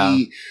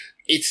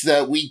 It's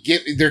that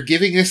they're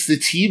giving us the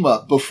team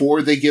up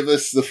before they give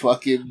us the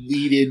fucking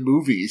lead-in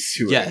movies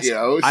to it, you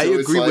know? So I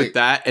agree with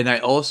that, and I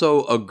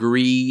also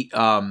agree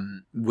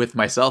with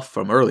myself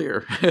from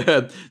earlier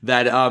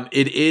that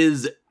it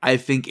is, I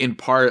think, in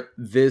part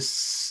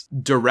this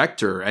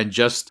director and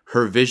just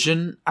her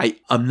vision.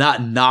 I'm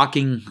not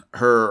knocking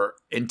her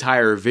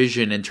entire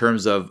vision in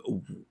terms of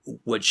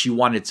what she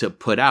wanted to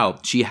put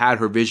out. She had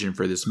her vision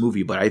for this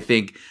movie, but I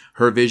think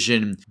her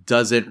vision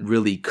doesn't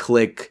really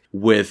click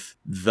with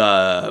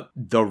the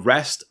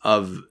rest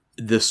of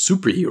the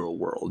superhero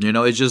world. You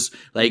know, it's just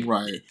like,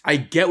 I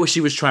get what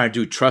she was trying to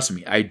do. Trust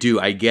me, I do.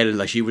 I get it.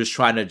 Like, she was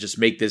trying to just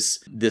make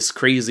this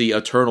crazy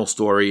Eternal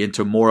story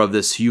into more of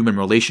this human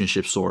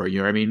relationship story. You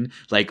know what I mean?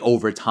 Like,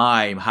 over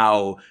time,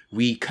 how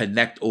we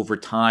connect over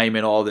time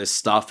and all this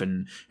stuff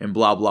and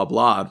blah, blah,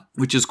 blah,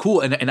 which is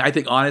cool. And I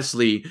think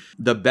honestly,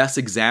 the best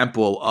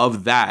example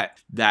of that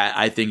that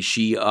I think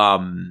she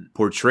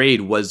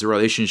portrayed was the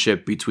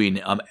relationship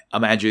between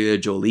Angelina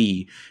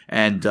Jolie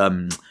and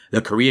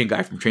the Korean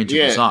guy from Train to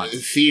Busan.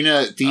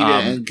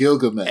 Thena and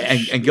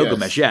Gilgamesh. And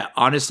Gilgamesh, yeah.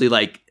 Honestly,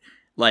 like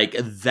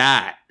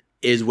that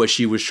is what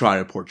she was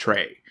trying to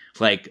portray.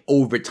 Like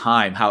over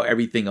time, how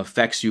everything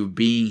affects you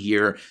being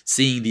here,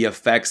 seeing the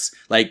effects,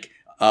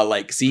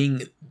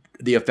 seeing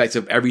the effects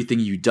of everything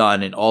you've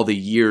done and all the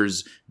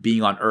years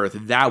being on Earth.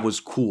 That was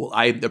cool.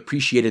 I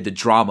appreciated the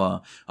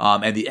drama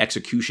and the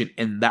execution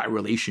in that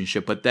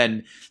relationship. But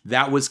then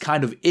that was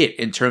kind of it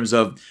in terms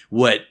of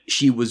what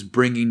she was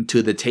bringing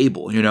to the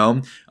table, you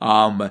know?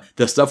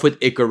 The stuff with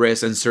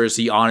Ikaris and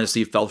Cersei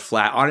honestly fell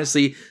flat.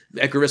 Honestly,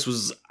 Ikaris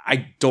was...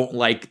 I don't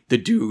like the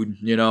dude,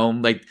 you know,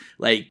 like.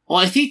 Well,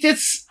 I think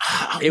that's.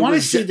 I want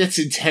to say that's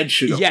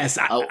intentional. Yes,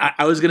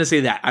 I was gonna say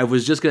that. I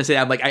was just gonna say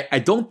that. I'm like, I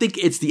don't think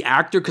it's the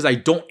actor because I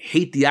don't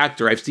hate the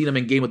actor. I've seen him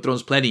in Game of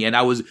Thrones plenty, and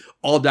I was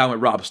all down with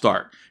Robb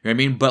Stark. You know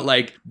what I mean? But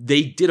like,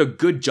 they did a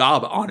good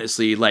job,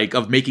 honestly, like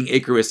of making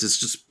Ikaris this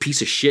just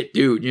piece of shit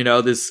dude. You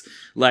know, this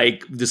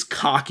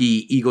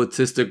cocky,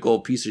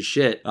 egotistical piece of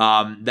shit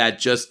that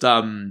just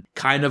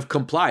kind of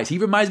complies. He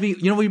reminds me,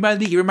 you know what he reminds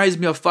me? He reminds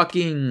me of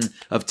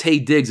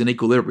Taye Diggs in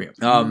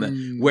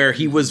Equilibrium, where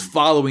he was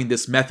following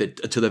this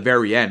method to the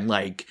very end.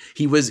 Like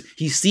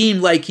he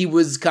seemed like he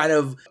was kind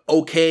of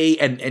okay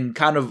and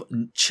kind of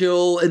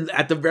chill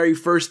at the very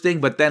first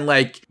thing, but then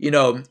like, you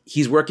know,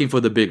 he's working for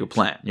the bigger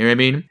plan. You know what I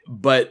mean?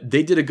 But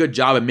they did a good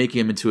job at making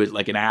him into it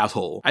like an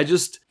asshole. I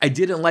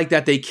didn't like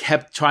that they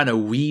kept trying to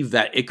weave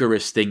that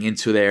Ikaris thing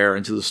into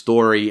the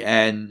story,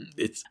 and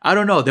it's, I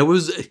don't know, there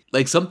was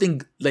like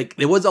something, like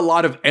there was a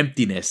lot of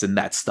emptiness in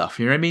that stuff,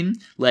 you know what I mean?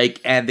 Like,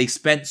 and they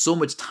spent so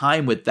much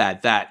time with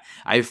that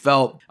I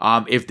felt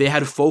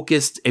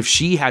if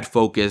she had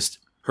focused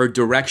her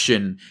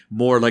direction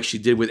more like she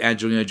did with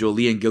Angelina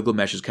Jolie and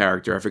Gilgamesh's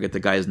character. I forget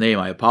the guy's name.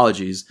 My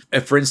apologies.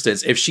 For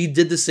instance, if she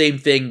did the same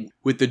thing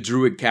with the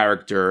Druid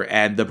character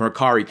and the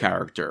Mercari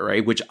character,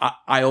 right? Which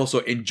I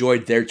also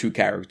enjoyed their two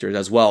characters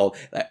as well.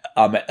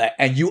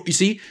 And you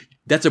see,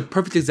 that's a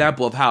perfect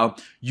example of how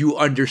you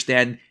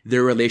understand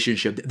their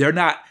relationship. They're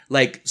not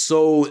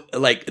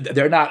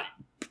they're not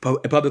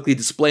publicly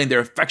displaying their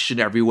affection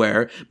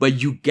everywhere,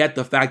 but you get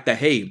the fact that,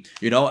 hey,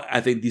 you know,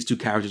 I think these two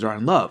characters are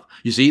in love.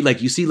 You see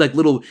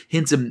little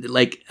hints of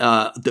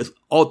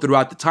all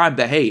throughout the time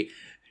that, hey,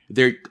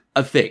 they're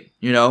a thing,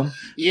 you know?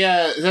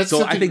 Yeah,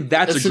 I think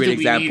that's a great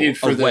example of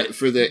for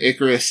the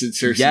Ikaris and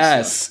Cersei.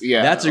 Yes, stuff.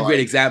 Yeah, that's a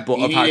great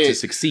example of how to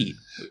succeed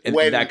in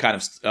that kind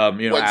of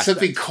when aspect.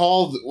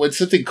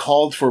 something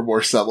called for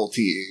more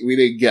subtlety, we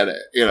didn't get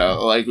it. You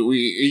know, like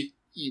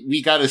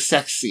we got a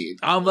sex scene.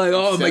 I'm like,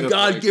 oh my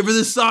god, give her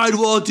the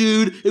sidewall,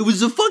 dude. It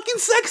was a fucking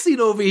sex scene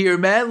over here,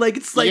 man. Like,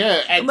 it's like,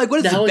 yeah, I'm like,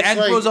 what is it? Band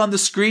Bros on the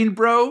screen,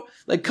 bro?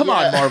 Like, come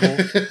on, Marvel.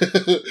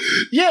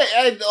 Yeah,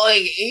 and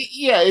like,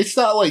 it's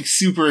not like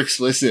super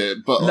explicit,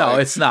 but no,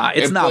 like, it's not.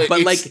 It's not.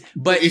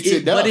 But it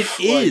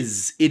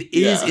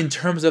is in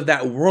terms of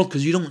that world,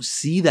 because you don't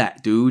see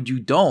that, dude. You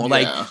don't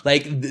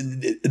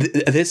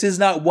this is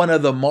not one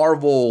of the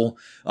Marvel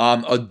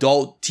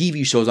adult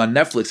TV shows on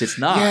Netflix. It's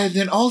not. Yeah, and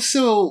then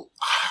also,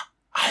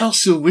 I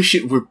also wish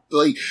it were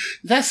like,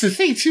 that's the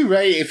thing too,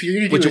 right? If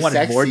you're gonna do you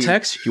wanted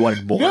Vortex, you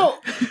wanted more. No,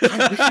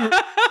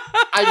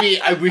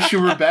 I wish it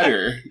were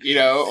better. You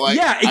know, like,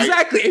 yeah,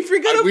 exactly. If you're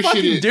gonna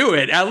fucking do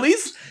it, at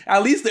least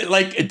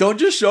like, don't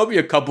just show me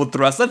a couple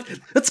thrusts.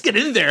 Let's get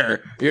in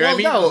there. You know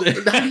what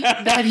I mean?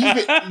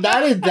 No,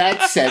 not in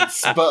that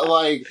sense, but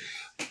like.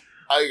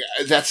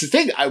 That's the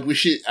thing. I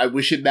wish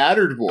it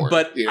mattered more.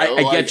 But you know?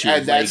 I get you.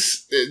 And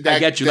I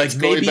get you. Like,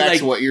 maybe back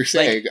to what you're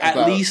saying. Like,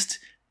 at least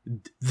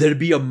there'd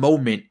be a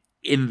moment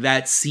in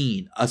that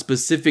scene, a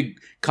specific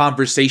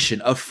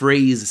conversation, a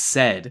phrase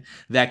said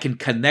that can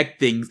connect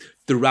things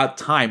throughout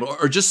time,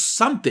 or just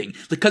something.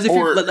 Because if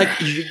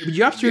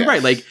you're absolutely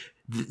right. Like,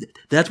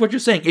 that's what you're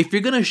saying. If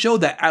you're gonna show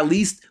that, at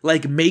least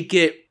like make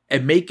it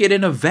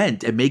an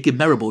event and make it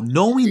memorable,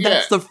 knowing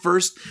that's the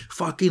first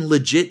fucking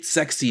legit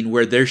sex scene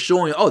where they're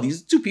showing, oh,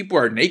 these two people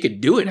are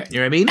naked doing it. You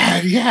know what I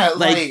mean?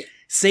 Like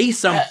say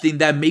something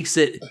that makes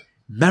it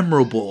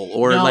memorable,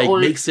 or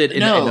makes it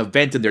an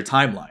event in their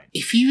timeline.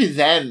 If even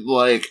then,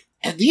 like,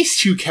 at least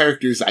two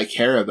characters I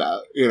care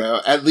about, you know,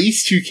 at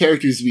least two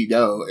characters we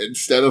know,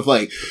 instead of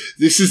like,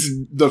 this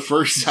is the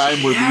first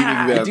time we're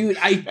meeting them. Dude,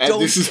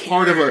 this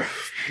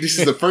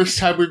is the first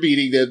time we're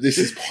meeting them. This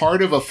is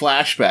part of a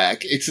flashback.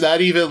 It's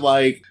not even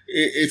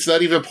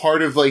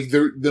part of like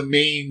the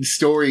main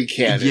story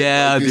canon.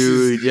 Yeah, like,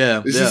 dude.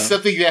 This is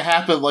something that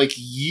happened like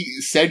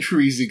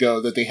centuries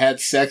ago, that they had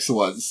sex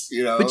once,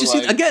 you know. But you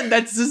see, again,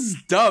 this is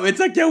dumb. It's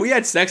like, yeah, we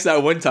had sex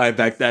that one time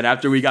back then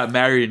after we got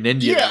married in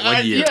India that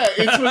one year. Yeah,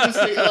 it's what I'm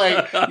saying.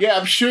 Like, yeah,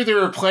 I'm sure there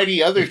were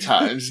plenty other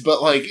times,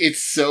 but like,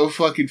 it's so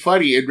fucking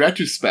funny in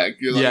retrospect.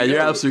 You're like, you're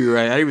absolutely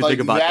right. I didn't even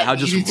think about that. How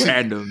just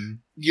random.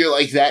 You're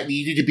like, that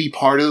needed to be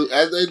part of,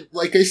 and then,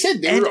 like I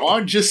said, they were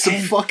on just some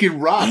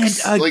fucking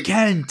rocks. And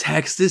again,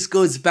 Tex, this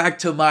goes back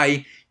to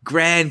my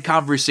grand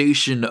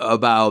conversation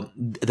about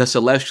the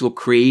Celestial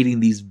creating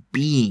these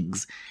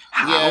beings.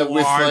 Yeah, How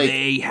with, are like-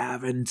 they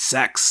having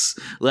sex?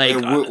 Like,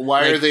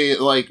 why are they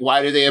like?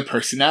 Why do they have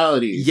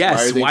personalities?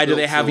 Yes, why do built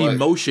they have to, like-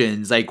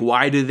 emotions? Like,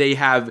 why do they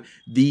have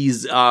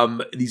these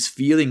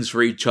feelings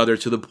for each other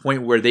to the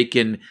point where they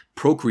can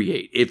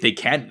procreate? If they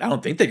can't, I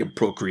don't think they can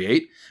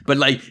procreate. But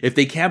like, if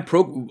they can't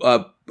procreate,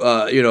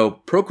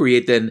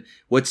 then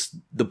what's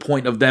the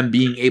point of them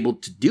being able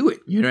to do it?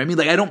 You know what I mean?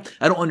 Like, I don't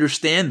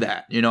understand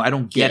that. You know, I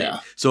don't get it.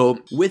 So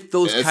with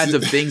those kinds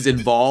of things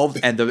involved,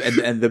 and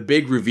the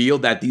big reveal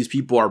that these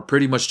people are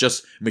pretty much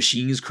just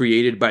machines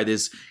created by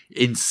this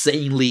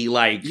insanely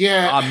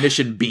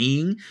omniscient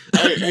being.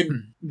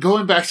 and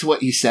going back to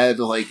what you said,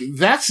 like,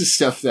 that's the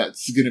stuff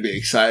that's going to be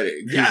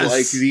exciting. 'Cause, Yes.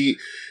 like,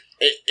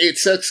 it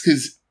sucks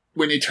because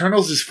when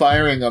Eternals is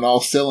firing on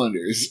all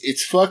cylinders,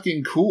 it's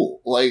fucking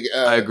cool. Like,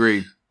 I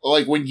agree.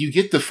 Like, when you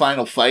get the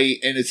final fight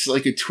and it's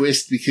like a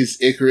twist because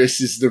Icarus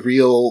is the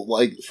real,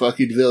 like,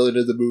 fucking villain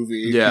of the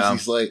movie. 'Cause Yeah.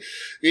 he's like,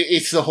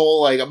 it's the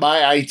whole, like,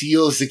 my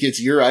ideals against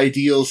your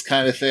ideals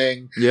kind of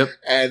thing. Yep.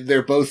 And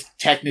they're both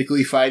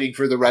technically fighting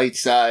for the right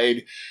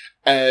side.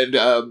 And,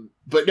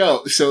 but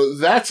no, so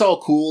that's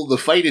all cool. The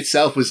fight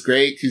itself was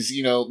great because,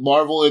 you know,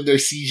 Marvel and their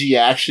CG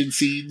action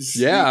scenes.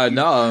 Yeah,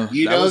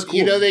 You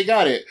know, they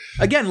got it.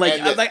 Again,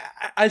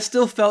 I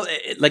still felt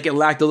like it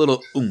lacked a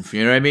little oomph.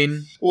 You know what I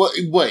mean?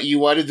 What you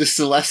wanted the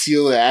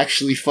Celestial to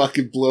actually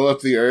fucking blow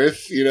up the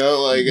Earth? You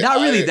know, like,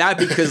 Not really that,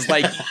 because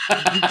like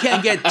you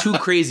can't get too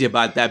crazy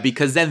about that,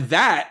 because then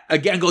that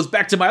again goes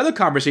back to my other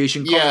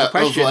conversation. Yeah, the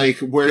question, of like,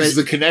 where's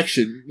the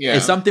connection? Yeah,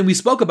 it's something we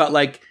spoke about.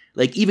 Like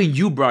even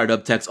you brought it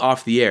up, Tex,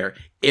 off the air.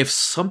 If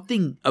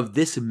something of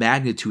this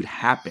magnitude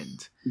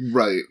happened,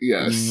 right?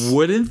 Yes.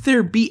 Wouldn't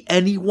there be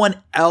anyone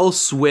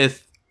else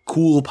with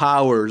cool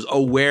powers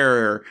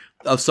aware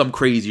of some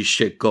crazy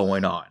shit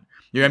going on?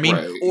 You know what I mean?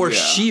 Right, Or yeah.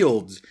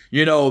 Shield,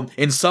 you know,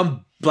 in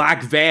some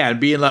black van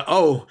being like,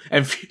 oh,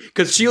 and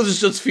because Shield is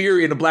just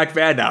Fury in a black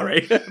van now,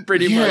 right?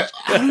 Pretty much.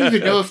 I don't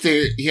even know if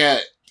they're. Yeah,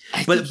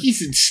 I think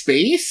he's in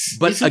space.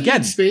 But Isn't he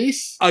again, in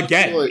space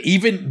Again, Like-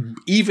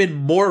 even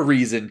more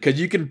reason, because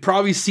you can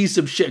probably see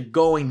some shit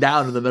going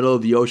down in the middle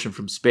of the ocean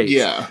from space.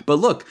 Yeah. But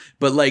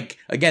like,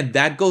 again,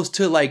 that goes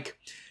to like,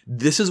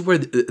 this is where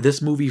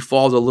this movie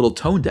falls a little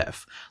tone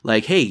deaf.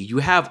 Like, hey, you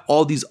have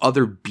all these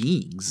other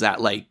beings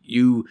that like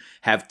you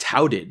have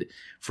touted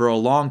for a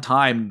long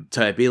time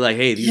to be like,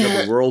 hey, these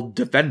are the world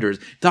defenders.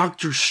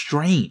 Doctor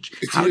Strange.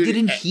 How Dude,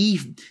 didn't he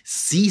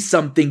see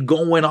something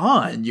going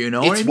on? You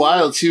know, It's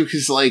wild too,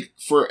 because like,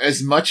 for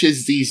as much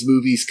as these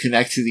movies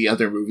connect to the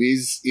other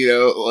movies, you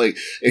know, like,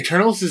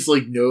 Eternals is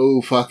like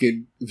no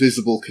fucking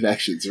visible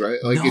connections, right?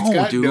 Like,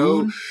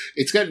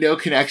 it's got no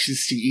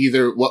connections to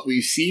either what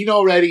we've seen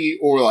already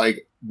or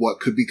like what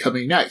could be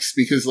coming next.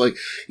 Because like,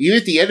 even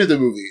at the end of the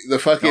movie, the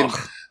fucking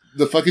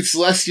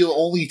Celestial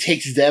only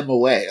takes them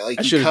away. Like,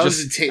 I he should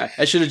comes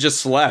have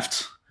just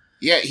left.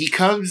 Yeah, he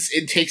comes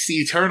and takes the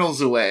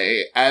Eternals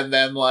away, and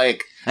then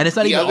like, and it's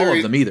not even all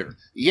of them either.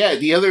 Yeah,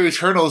 the other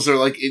Eternals are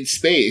like in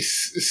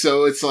space,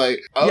 so it's like,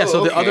 oh, yeah.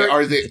 So the other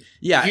are they?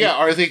 Yeah,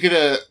 are they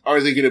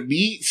gonna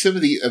meet some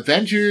of the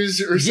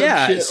Avengers or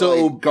some shit?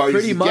 So like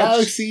Guardians pretty of the much,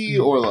 Galaxy,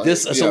 or like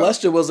this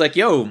Celestial was like,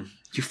 yo,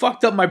 you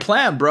fucked up my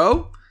plan,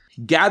 bro.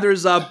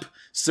 Gathers up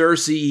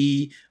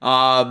Cersei,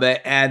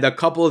 and a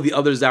couple of the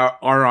others that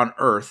are on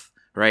Earth,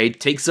 right?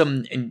 Takes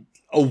them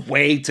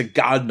away to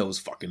God knows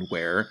fucking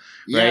where,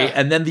 right? Yeah.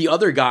 And then the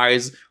other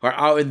guys are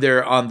out in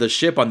there on the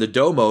ship, on the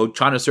Domo,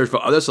 trying to search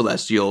for other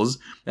Celestials,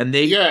 and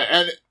they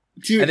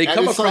they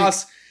come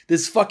across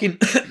this fucking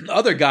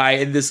other guy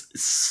in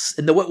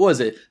the what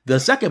was it? The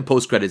second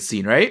post-credit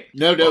scene, right?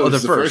 No, it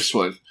was the first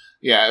one.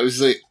 Yeah,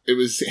 it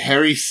was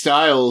Harry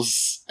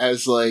Styles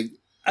as like,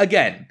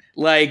 again,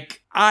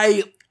 like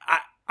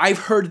I've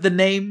heard the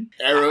name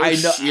Arrows. I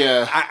know,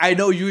 yeah, I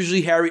know.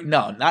 Usually Harry,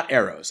 no, not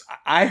Arrows.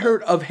 I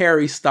heard of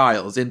Harry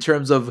Styles in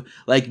terms of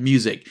like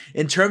music,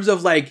 in terms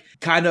of like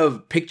kind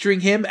of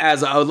picturing him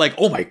as I was like,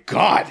 oh my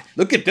god,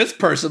 look at this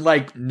person.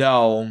 Like,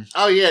 no,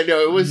 oh yeah,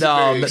 no, it was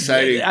very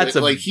exciting. That's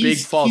a like, big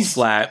false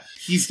flat.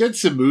 He's done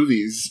some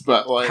movies,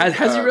 but like,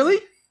 has he really?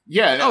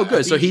 Yeah. Oh,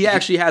 good. So he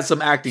actually has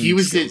some acting. He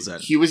was skills then.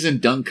 He was in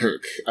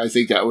Dunkirk. I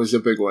think that was a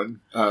big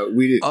one.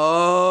 We did.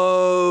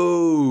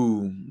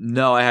 Oh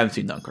no, I haven't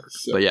seen Dunkirk.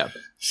 But yeah.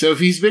 So if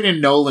he's been in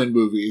Nolan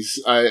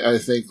movies, I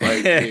think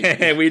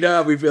like we know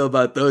how we feel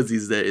about those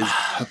these days.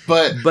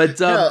 But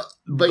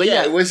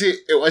yeah, it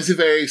wasn't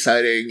very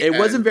exciting. It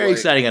wasn't very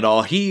exciting at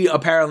all. He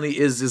apparently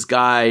is this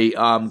guy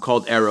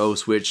called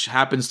Eros, which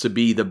happens to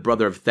be the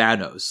brother of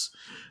Thanos.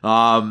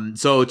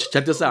 So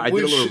check this out. I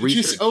did a little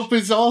research. Just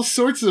opens all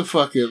sorts of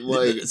fucking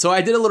like. So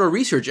I did a little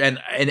research and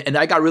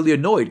I got really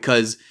annoyed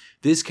because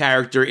this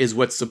character is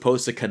what's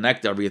supposed to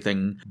connect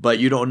everything, but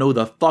you don't know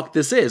the fuck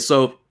this is.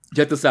 So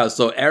check this out.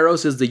 So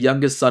Eros is the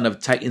youngest son of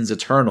Titan's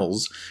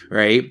Eternals,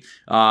 right?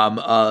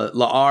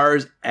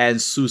 Lars and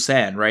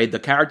Susan, right? The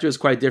character is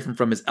quite different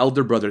from his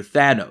elder brother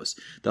Thanos.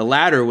 The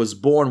latter was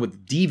born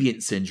with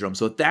deviant syndrome.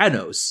 So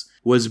Thanos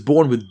was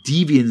born with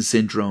Deviant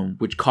syndrome,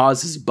 which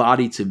caused his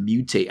body to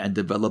mutate and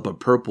develop a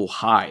purple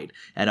hide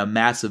and a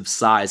massive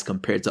size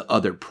compared to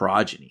other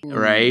progeny.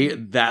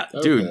 Right?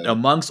 Dude,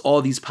 amongst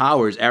all these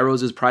powers,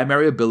 Arrows'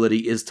 primary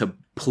ability is to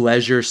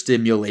pleasure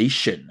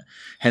stimulation.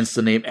 Hence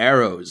the name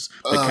Arrows.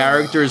 The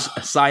character's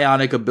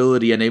psionic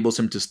ability enables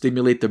him to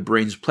stimulate the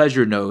brain's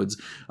pleasure nodes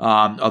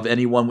of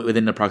anyone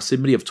within the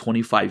proximity of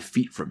 25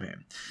 feet from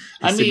him.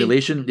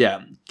 Stimulation,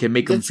 can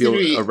make him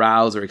feel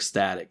aroused or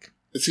ecstatic.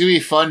 It's gonna be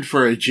fun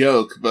for a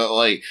joke, but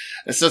like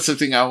it's not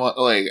something I want.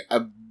 Like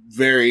I'm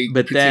very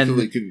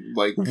particularly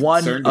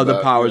one of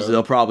the powers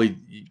they'll probably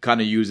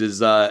kind of use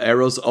is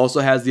Arrows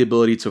also has the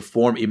ability to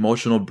form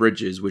emotional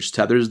bridges, which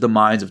tethers the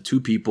minds of two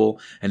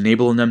people,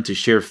 enabling them to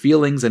share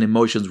feelings and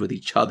emotions with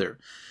each other.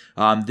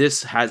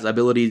 This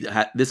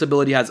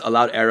ability has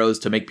allowed Arrows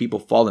to make people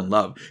fall in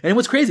love. And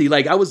what's crazy,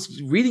 like I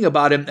was reading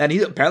about him, and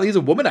he's a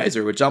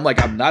womanizer, which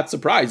I'm not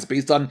surprised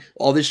based on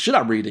all this shit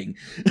I'm reading.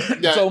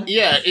 But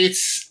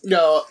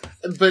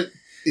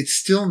it's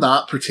still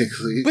not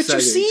particularly exciting. But you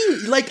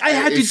see, like, I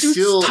had to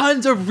do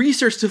tons of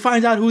research to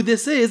find out who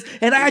this is,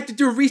 and I had to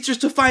do research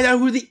to find out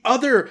who the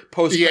other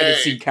post-credit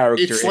scene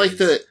character is.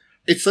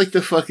 It's like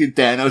the fucking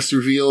Thanos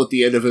reveal at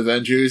the end of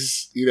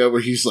Avengers, where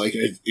he's like,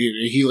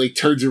 he like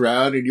turns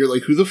around and you're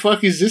like, who the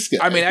fuck is this guy?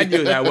 I mean, I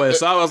knew that was,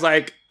 so I was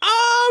like,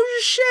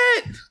 oh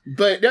shit!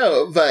 But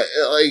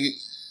like,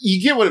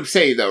 you get what I'm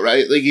saying though,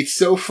 right? Like, it's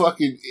so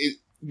fucking...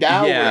 We're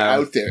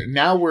out there.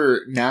 Now we're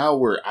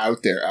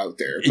out there.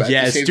 But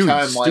yes, at the same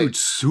time, dude,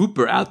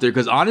 super out there.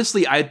 Because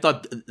honestly, I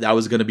thought that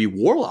was going to be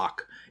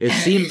Warlock. It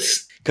seemed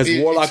because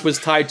Warlock was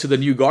tied to the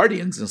New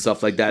Guardians and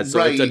stuff like that.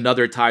 So it's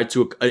another tied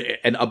to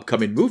an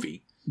upcoming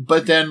movie.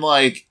 But then,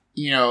 like,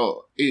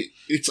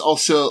 it's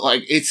also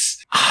like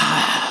it's.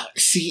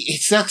 See,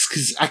 it sucks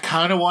because I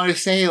kind of want to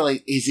say,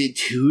 like, is it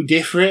too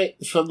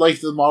different from like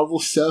the Marvel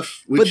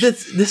stuff? But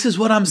this is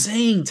what I'm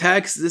saying,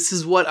 Tex. This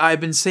is what I've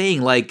been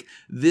saying. Like,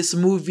 this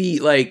movie,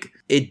 like,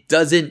 it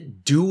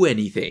doesn't do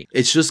anything.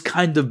 It's just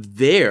kind of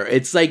there.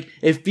 It's like,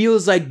 it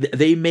feels like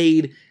they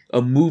made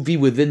a movie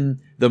within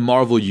the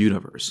Marvel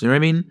universe. You know what I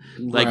mean?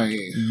 Like,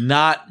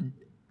 not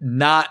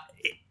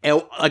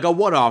like a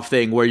one-off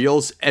thing where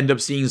you'll end up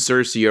seeing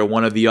Cersei or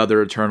one of the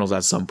other Eternals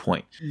at some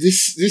point.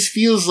 This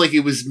feels like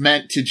it was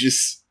meant to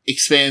just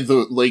expand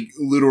the like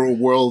literal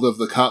world of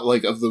the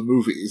of the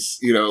movies.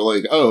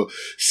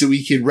 So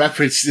we can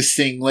reference this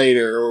thing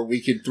later, or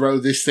we can throw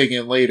this thing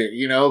in later.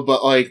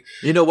 But like,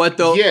 you know what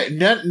though? Yeah,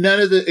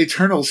 none of the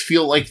Eternals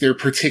feel like they're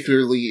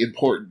particularly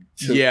important.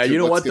 You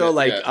know what though?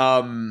 Like,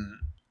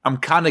 I'm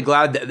kind of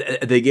glad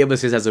that they gave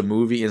us this as a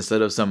movie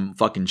instead of some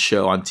fucking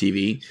show on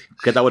TV,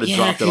 because I would have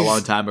dropped it a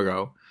long time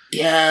ago.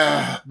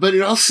 Yeah, but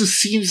it also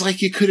seems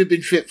like it could have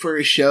been fit for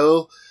a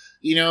show.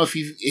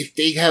 If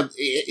they have,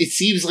 it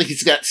seems like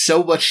it's got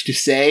so much to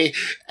say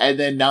and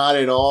then not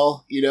at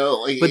all.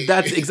 But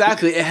that's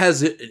exactly, it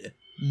has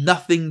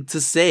nothing to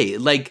say.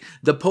 Like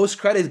the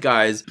post-credit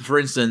guys, for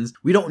instance,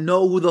 we don't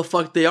know who the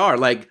fuck they are.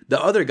 Like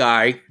the other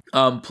guy,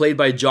 played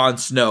by Jon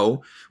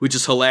Snow, which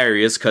is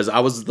hilarious because I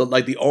was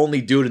the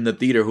only dude in the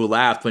theater who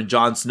laughed when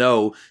Jon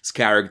Snow's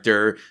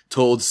character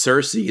told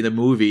Cersei in the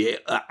movie,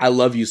 "I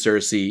love you,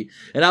 Cersei,"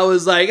 and I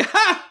was like,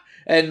 "Ha!"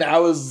 And I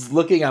was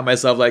looking at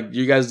myself like,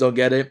 "You guys don't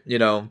get it,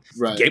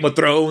 Right. Game of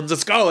Thrones,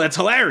 let's go, that's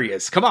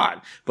hilarious, come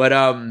on." But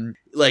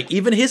like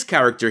even his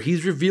character,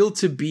 he's revealed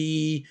to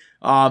be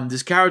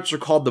this character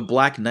called the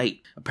Black Knight.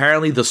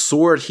 Apparently, the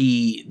sword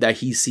that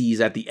he sees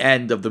at the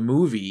end of the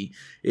movie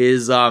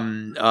is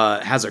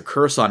has a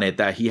curse on it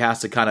that he has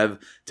to kind of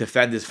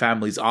defend his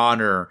family's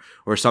honor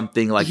or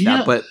something like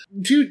that. But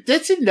dude,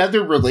 that's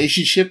another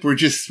relationship we're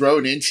just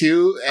thrown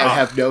into and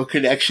have no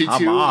connection to.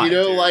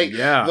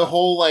 The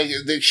whole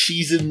that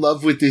she's in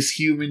love with this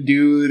human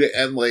dude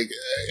and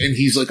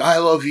he's like, "I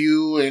love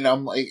you," and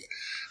I'm like.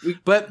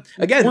 But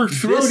again, we're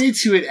thrown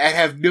into it and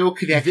have no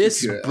connection to it.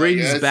 This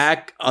brings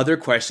back other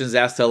questions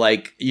as to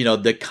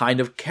the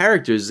kind of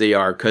characters they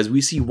are, because we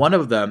see one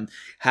of them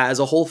has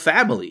a whole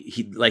family.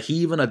 He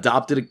even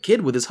adopted a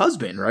kid with his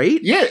husband, right?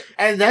 Yeah,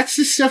 and that's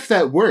the stuff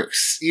that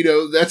works.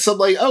 That's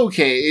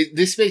okay,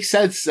 this makes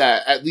sense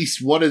that at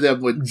least one of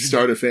them would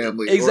start a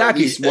family. Exactly, or at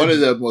least one of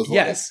them was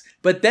yes.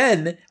 But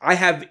then I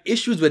have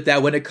issues with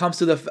that when it comes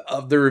to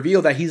the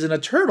reveal that he's an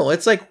Eternal.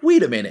 It's like,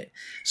 wait a minute.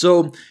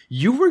 So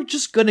you were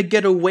just gonna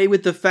get away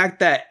with the fact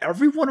that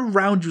everyone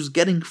around you's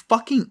getting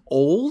fucking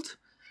old,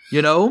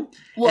 Well,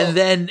 and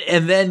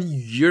then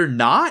you're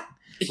not.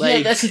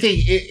 That's the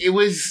thing.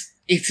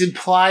 It's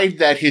implied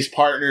that his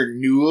partner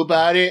knew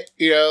about it.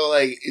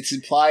 It's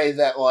implied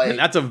that And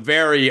that's a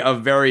very,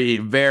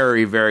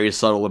 very, very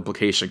subtle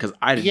implication because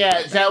I didn't.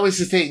 Yeah, that was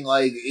the thing.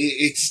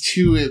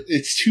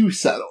 It's too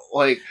subtle.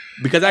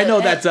 Because I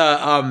know that's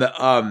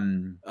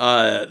the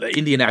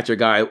Indian actor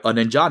guy,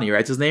 Nanjiani, right?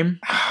 That's his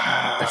name.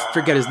 I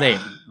forget his name,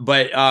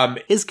 but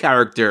his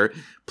character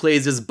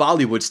plays this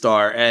Bollywood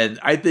star, and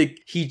I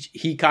think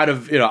he kind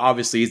of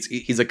obviously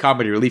he's a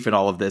comedy relief in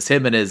all of this.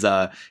 Him and his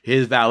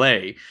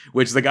valet,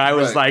 which the guy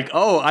was like,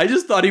 "Oh, I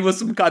just thought he was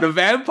some kind of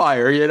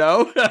vampire,"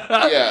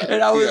 Yeah,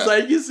 and I was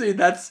like, "You see,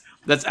 that's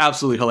That's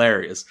absolutely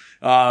hilarious.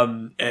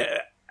 And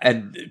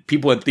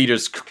people in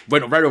theaters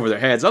went right over their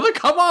heads. I'm like,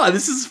 come on,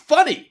 this is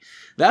funny.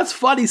 That's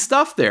funny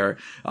stuff there.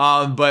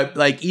 But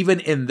like even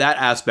in that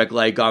aspect,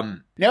 like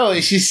no,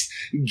 it's just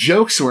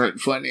jokes weren't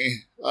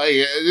funny. Like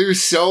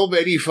there's so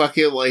many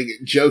fucking like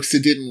jokes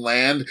that didn't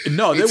land.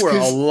 No, there were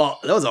a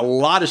lot. There was a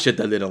lot of shit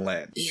that didn't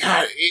land.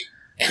 Yeah.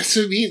 That's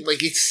what I mean.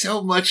 Like, it's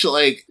so much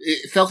like,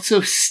 it felt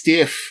so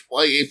stiff.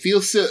 Like, it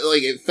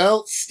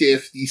felt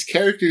stiff. These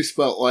characters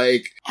felt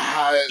like,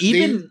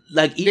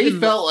 they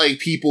felt like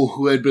people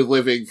who had been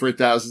living for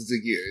thousands of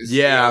years.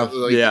 Yeah. You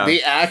know? Like,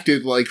 they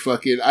acted like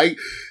fucking,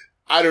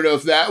 I don't know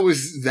if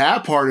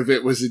that part of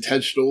it was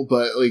intentional,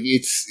 but like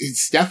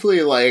it's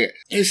definitely like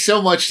there's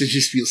so much to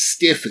just feel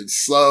stiff and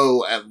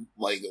slow and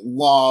like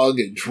long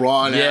and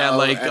drawn out. Yeah,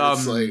 like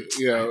it's like,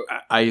 you know,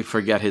 I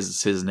forget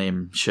his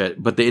name,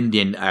 shit, but the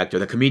Indian actor,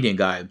 the comedian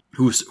guy,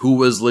 who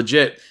was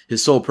legit.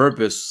 His sole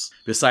purpose,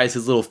 besides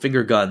his little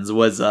finger guns,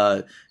 was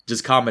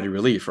just comedy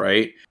relief,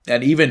 right?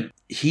 And even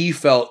he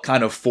felt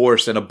kind of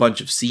forced in a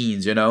bunch of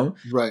scenes, you know,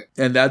 right?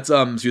 And that's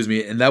and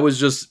that was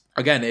just.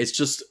 Again, it's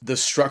just the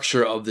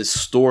structure of this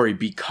story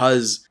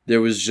because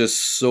there was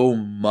just so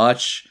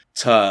much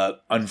to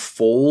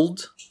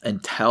unfold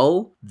and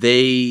tell.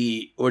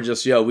 They were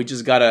just, we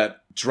just gotta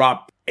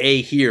drop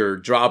A here,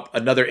 drop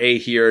another A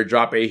here,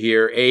 drop A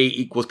here. A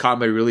equals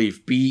comedy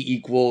relief. B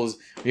equals,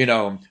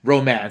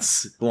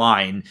 romance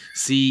line.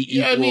 C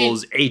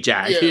equals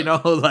Ajax,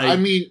 like.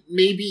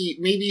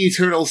 Maybe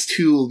Eternals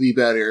 2 will be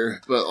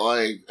better, but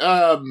like,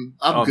 I'm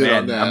good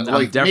on that.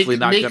 I'm definitely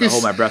not gonna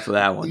hold my breath for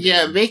that one.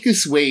 Yeah, make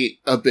us wait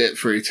a bit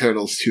for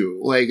Eternals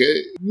 2. Like,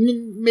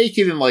 make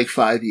it in like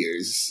 5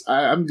 years.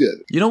 I'm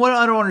good. You know what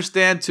I don't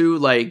understand too?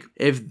 Like,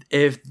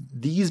 if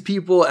these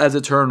people as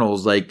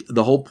Eternals, like,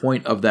 the whole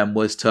point of them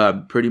was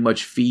to pretty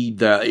much feed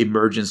the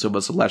emergence of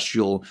a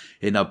celestial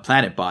in a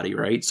planet body,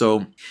 right?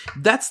 So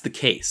that's the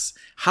case.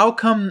 How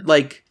come,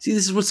 like, see,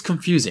 this is what's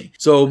confusing.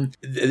 So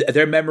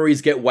their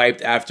memories get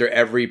wiped after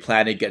every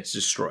planet gets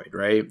destroyed,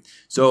 right?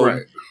 So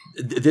right.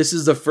 This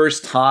is the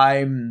first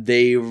time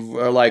they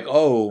are like,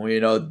 oh,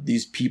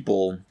 these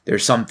people,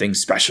 there's something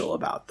special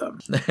about them,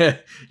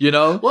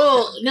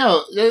 Well,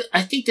 no,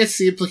 I think that's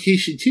the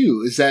implication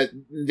too, is that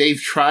they've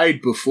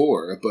tried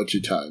before a bunch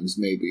of times,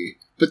 maybe.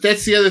 But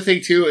that's the other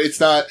thing too.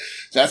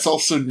 That's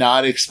also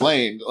not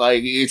explained.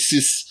 Like, it's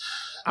just,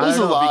 I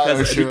don't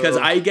know, because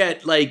I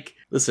get like,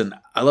 listen,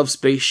 I love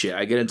space shit.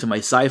 I get into my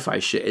sci-fi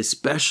shit,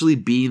 especially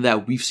being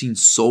that we've seen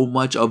so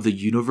much of the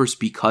universe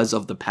because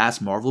of the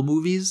past Marvel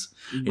movies,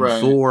 in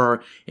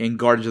Thor, and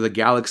Guardians of the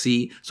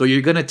Galaxy. So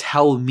you're going to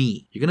tell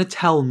me,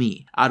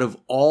 out of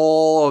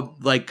all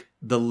like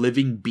the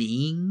living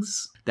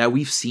beings that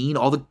we've seen,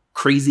 all the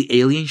crazy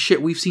alien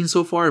shit we've seen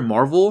so far in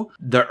Marvel,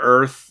 the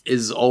Earth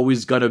is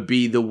always going to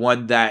be the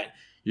one that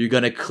you're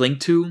going to cling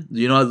to.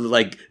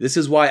 Like, this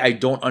is why I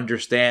don't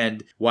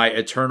understand why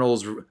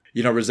Eternals,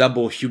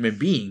 resemble human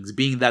beings,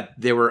 being that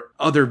there were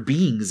other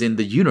beings in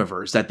the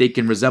universe that they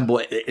can resemble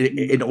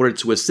in order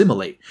to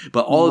assimilate.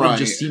 But all of them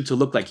just seem to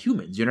look like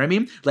humans. You know what I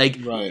mean? Like,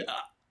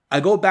 I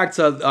go back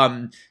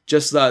to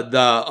just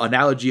the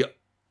analogy of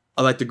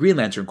like the Green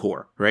Lantern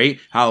Corps, right?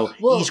 How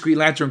each Green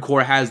Lantern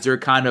Corps has their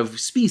kind of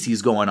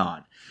species going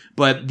on.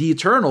 But the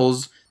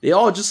Eternals, they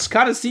all just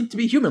kind of seem to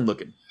be human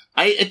looking.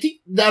 I think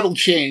that'll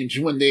change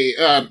when they,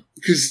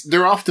 because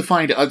they're off to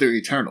find other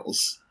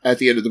Eternals at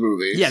the end of the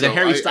movie. Yeah, then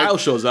Harry Styles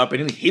shows up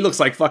and he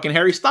looks like fucking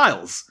Harry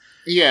Styles.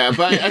 Yeah,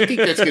 but I think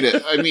that's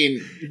gonna, and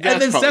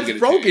then Seth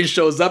Rogen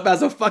shows up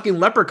as a fucking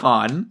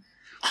leprechaun,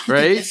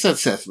 right? It's not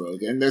Seth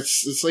Rogen.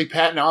 It's like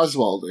Patton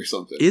Oswalt or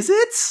something. Is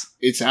it?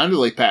 It sounded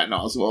like Patton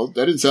Oswalt.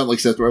 That didn't sound like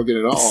Seth Rogen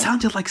at all. It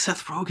sounded like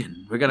Seth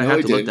Rogen. We're gonna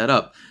have to look that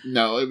up.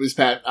 No, it was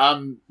Pat.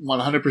 I'm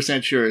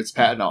 100% sure it's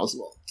Patton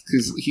Oswalt.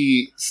 Because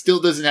he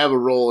still doesn't have a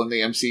role in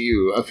the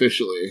MCU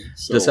officially.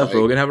 So, does Seth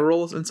Rogen have a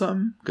role in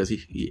something? Because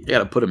you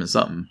gotta put him in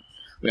something.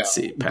 Let's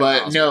see.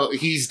 No,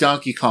 he's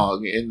Donkey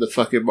Kong in the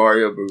fucking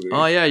Mario movie.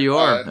 Oh yeah, you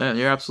are.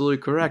 You're absolutely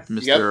correct,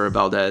 Mr.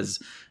 Valdez.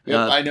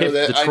 I know Pip,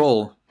 that. The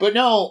troll. But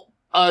no,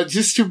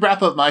 just to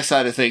wrap up my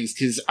side of things,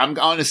 because I'm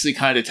honestly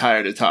kind of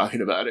tired of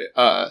talking about it.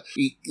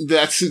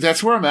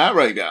 That's where I'm at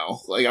right now.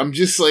 Like, I'm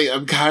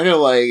kind of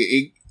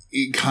like.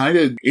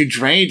 It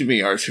drained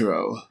me,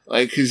 Arturo.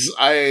 Like, cause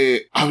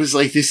I was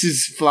like, this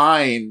is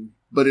fine,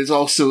 but it's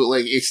also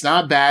like, it's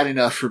not bad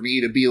enough for me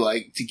to be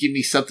like, to give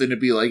me something to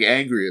be like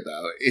angry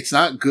about. It's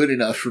not good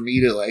enough for me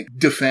to like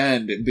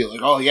defend and be like,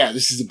 oh yeah,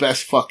 this is the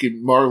best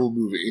fucking Marvel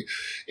movie.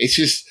 It's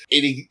just,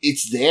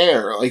 it's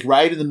there, like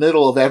right in the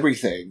middle of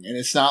everything. And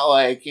it's not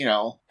like,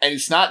 and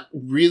it's not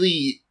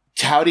really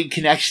touting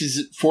connections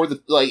for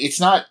the, like, it's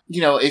not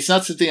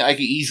something I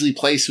could easily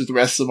place with the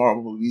rest of the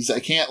Marvel movies. I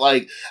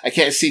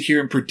can't sit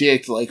here and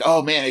predict, like,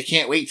 oh man, I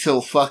can't wait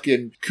till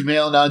fucking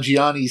Kumail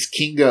Nanjiani's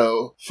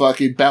Kingo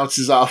fucking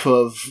bounces off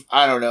of,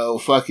 I don't know,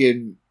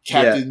 fucking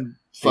Captain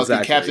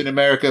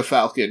America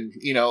Falcon.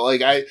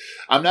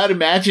 I'm not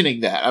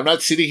imagining that. I'm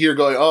not sitting here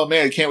going, oh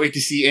man, I can't wait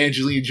to see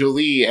Angelina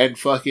Jolie and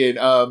fucking,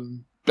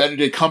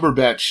 Benedict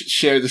Cumberbatch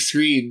share the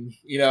screen.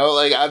 You know,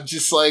 like I'm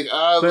just like,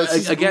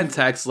 but again,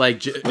 Tex, like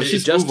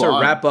just to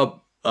wrap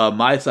up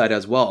my side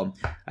as well,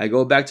 I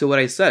go back to what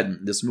I said.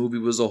 This movie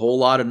was a whole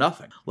lot of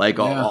nothing. Like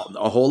a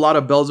whole lot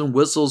of bells and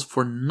whistles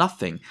for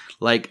nothing.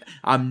 Like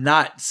I'm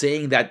not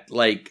saying that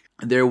like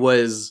there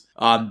was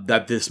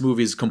that this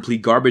movie is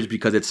complete garbage,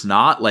 because it's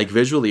not. Like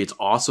visually it's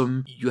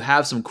awesome. You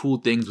have some cool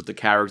things with the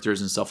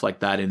characters and stuff like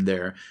that in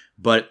there.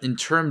 But in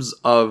terms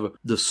of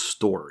the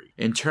story,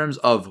 in terms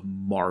of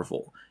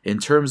Marvel, in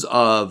terms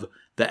of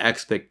the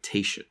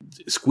expectation,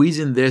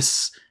 squeezing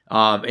this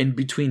in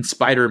between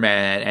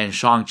Spider-Man and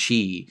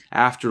Shang-Chi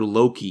after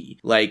Loki,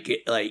 like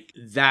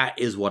that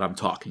is what I'm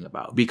talking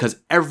about. Because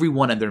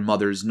everyone and their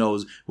mothers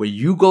knows when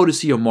you go to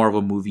see a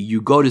Marvel movie,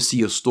 you go to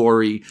see a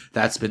story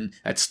that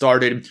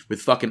started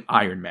with fucking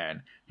Iron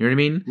Man. You know what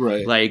I mean?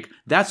 Right. Like,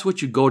 that's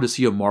what you go to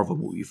see a Marvel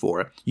movie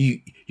for. You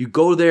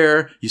go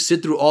there, you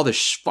sit through all the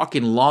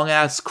fucking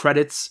long-ass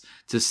credits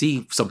to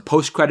see some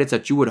post-credits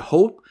that you would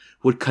hope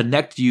would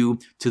connect you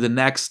to the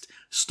next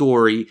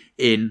story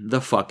in the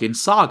fucking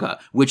saga,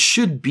 which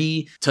should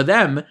be, to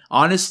them,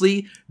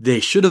 honestly, they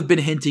should have been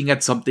hinting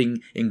at something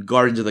in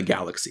Guardians of the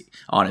Galaxy,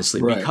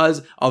 honestly, right.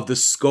 Because of the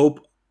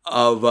scope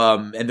of,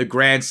 and the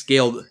grand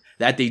scale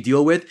that they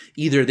deal with.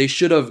 Either they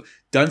should have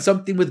done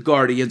something with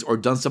Guardians or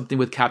done something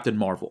with Captain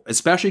Marvel,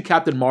 especially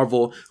Captain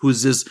Marvel,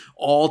 who's this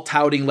all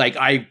touting like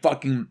I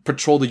fucking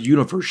patrol the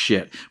universe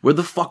shit. Where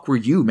the fuck were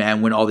you,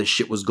 man, when all this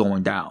shit was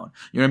going down?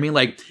 You know what I mean?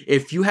 Like,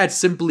 if you had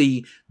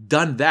simply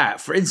done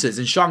that, for instance,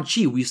 in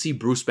Shang-Chi, we see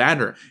Bruce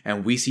Banner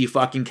and we see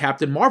fucking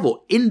Captain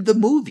Marvel in the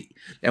movie.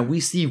 And we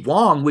see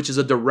Wong, which is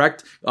a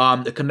direct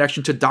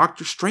connection to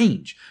Doctor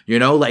Strange. You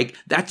know, like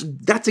that's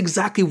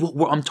exactly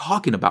what I'm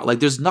talking about. Like,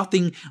 there's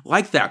nothing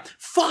like that.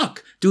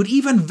 Fuck, dude,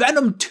 even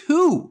Venom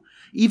 2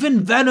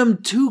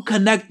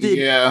 connected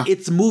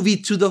its movie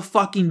to the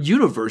fucking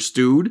universe,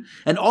 dude.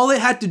 And all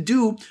it had to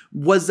do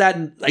was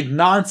that like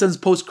nonsense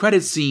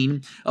post-credit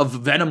scene of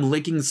Venom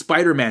licking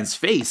Spider-Man's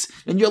face.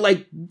 And you're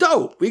like,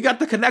 dope, we got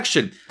the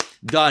connection.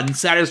 Done.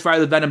 Satisfied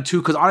with Venom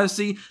 2, because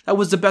honestly, that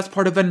was the best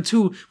part of Venom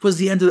 2 was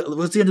the end of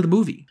the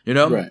movie. You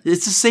know? Right.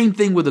 It's the same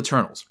thing with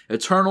Eternals.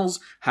 Eternals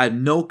had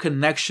no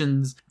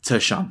connections to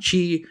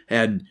Shang-Chi,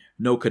 and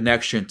no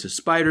connection to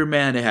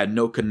Spider-Man. It had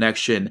no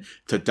connection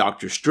to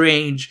Doctor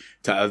Strange,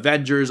 to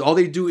Avengers. All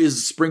they do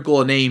is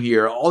sprinkle a name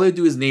here. All they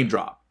do is name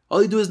drop.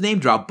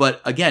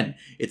 But again,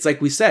 it's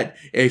like we said,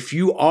 if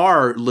you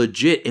are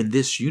legit in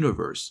this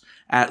universe,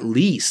 at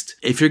least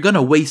if you're going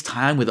to waste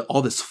time with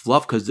all this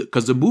fluff,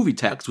 because the movie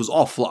text was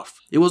all fluff.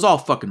 It was all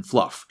fucking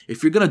fluff.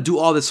 If you're going to do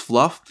all this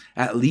fluff,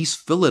 at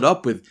least fill it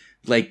up with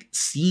like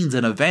scenes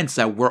and events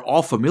that we're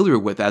all familiar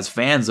with as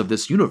fans of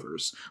this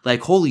universe.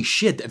 Like, holy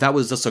shit, that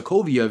was the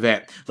Sokovia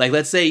event. Like,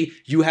 let's say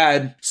you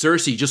had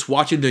Cersei just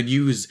watching the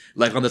news,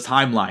 like on the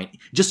timeline,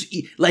 just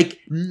like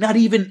not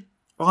even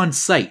on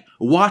site,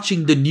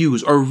 watching the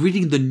news or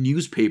reading the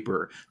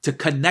newspaper to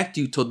connect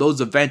you to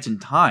those events in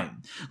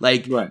time.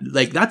 Like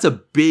that's a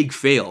big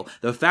fail.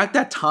 The fact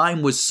that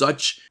time was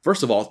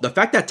first of all, the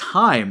fact that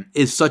time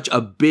is such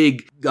a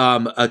big,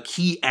 a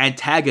key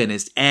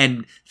antagonist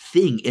and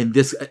thing in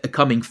this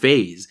coming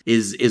phase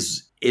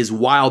is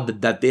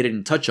wild that they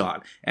didn't touch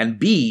on. And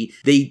B,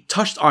 they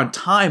touched on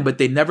time, but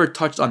they never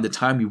touched on the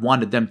time we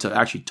wanted them to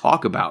actually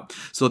talk about.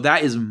 So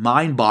that is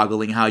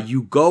mind-boggling, how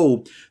you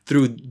go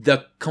through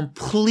the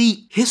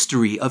complete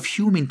history of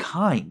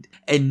humankind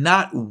and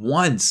not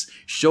once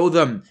show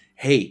them,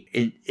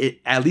 hey,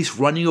 at least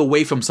running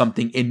away from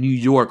something in New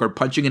York, or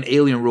punching an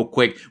alien real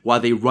quick while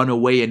they run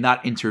away and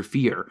not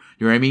interfere.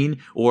 You know what I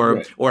mean?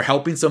 Or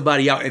helping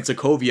somebody out in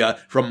Sokovia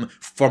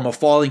from a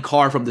falling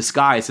car from the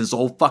sky, since the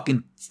whole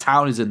fucking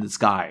town is in the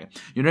sky.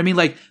 You know what I mean?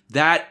 Like,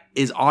 that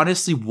is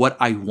honestly what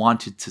I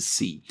wanted to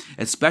see.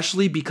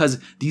 Especially because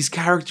these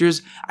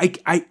characters,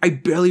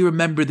 I barely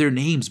remember their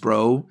names,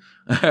 bro.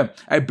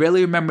 I barely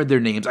remember their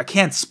names. I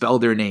can't spell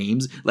their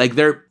names. Like,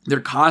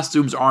 their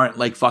costumes aren't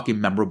like fucking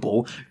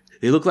memorable.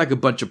 They look like a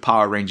bunch of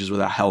Power Rangers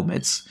without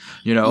helmets,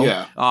 you know?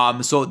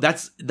 Yeah. So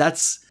that's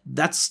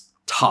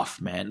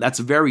tough, man. That's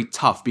very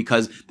tough,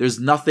 because there's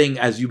nothing,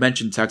 as you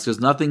mentioned, Tex,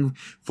 there's nothing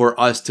for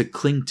us to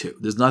cling to.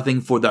 There's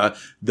nothing for the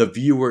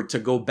viewer to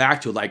go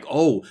back to, like,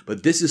 oh,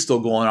 but this is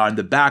still going on in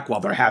the back while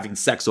they're having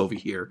sex over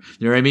here.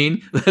 You know what I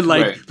mean?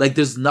 Like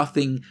there's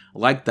nothing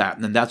like that.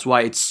 And that's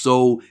why it's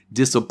so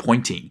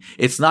disappointing.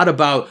 It's not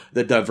about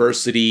the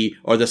diversity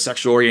or the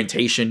sexual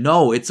orientation.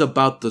 No, it's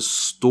about the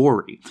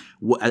story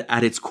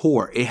at its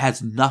core. It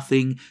has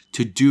nothing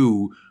to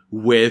do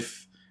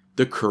with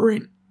the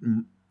current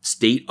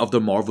state of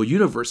the Marvel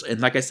universe. And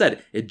like I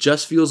said, it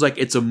just feels like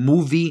it's a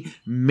movie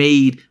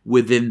made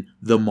within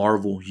the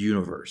Marvel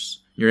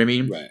universe. You know what I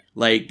mean? Right.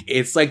 Like,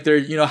 it's like they're,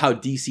 you know how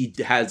DC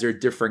has their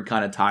different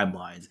kind of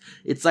timelines.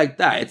 It's like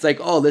that. It's like,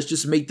 oh, let's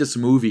just make this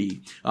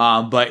movie.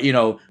 But, you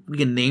know, we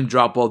can name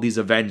drop all these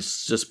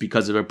events just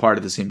because they're part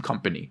of the same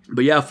company.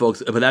 But yeah,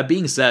 folks, but that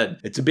being said,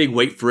 it's a big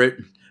wait for it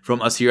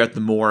from us here at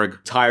the morgue.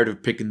 Tired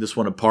of picking this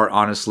one apart,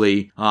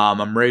 honestly.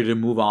 I'm ready to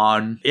move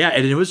on. Yeah,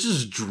 and it was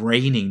just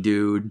draining,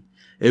 dude.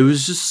 It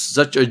was just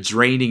such a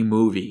draining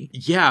movie.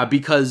 Yeah,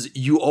 because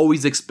you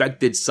always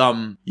expected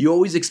something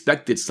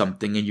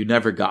and you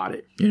never got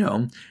it, you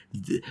know?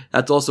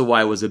 That's also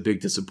why it was a big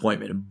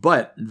disappointment.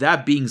 But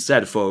that being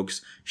said,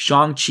 folks,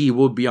 Shang-Chi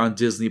will be on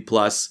Disney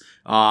Plus,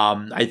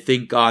 I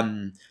think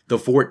on the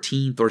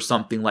 14th or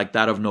something like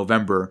that of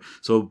November.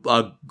 So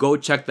go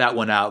check that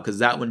one out, because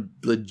that one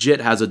legit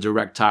has a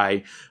direct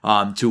tie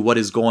to what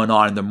is going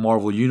on in the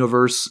Marvel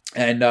Universe.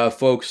 And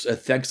folks,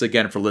 thanks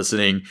again for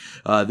listening.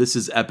 This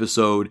is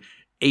episode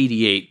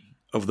 88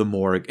 of The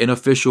Morgue, an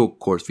official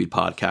Corpse Feed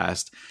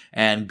podcast.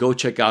 And go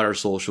check out our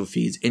social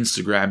feeds,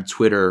 Instagram,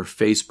 Twitter,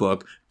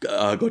 Facebook.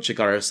 Go check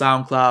out our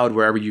SoundCloud,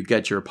 wherever you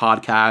get your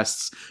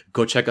podcasts.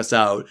 Go check us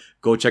out.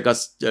 Go check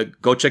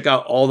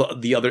out all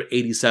the other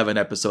 87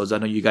 episodes. I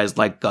know you guys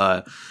like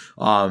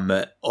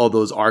all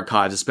those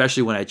archives,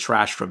 especially when I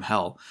trashed From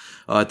Hell.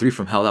 3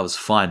 From Hell, that was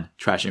fun,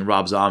 trashing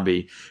Rob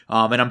Zombie.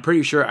 And I'm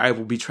pretty sure I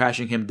will be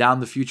trashing him down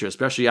the future,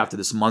 especially after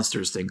this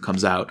Monsters thing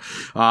comes out.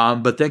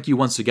 But thank you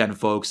once again,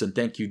 folks, and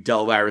thank you,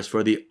 Del Virus,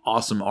 for the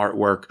awesome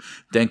artwork.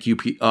 Thank you,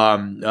 Glenn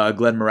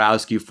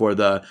Morawski, for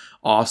the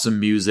awesome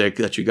music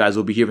that you guys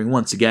will be hearing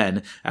once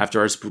again after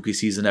our spooky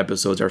season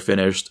episodes are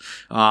finished.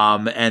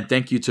 And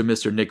thank you to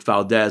Mr. Nick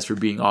Valdez for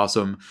being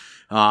awesome.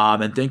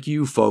 And thank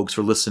you, folks,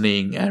 for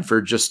listening and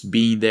for just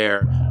being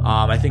there.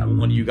 I think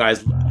one of you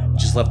guys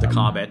just left a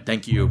comment.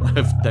 Thank you.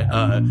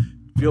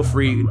 Feel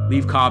free,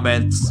 leave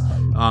comments.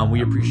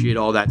 We appreciate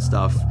all that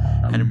stuff.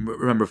 And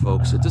remember,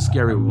 folks, it's a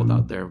scary world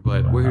out there,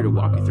 but we're here to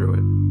walk you through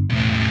it.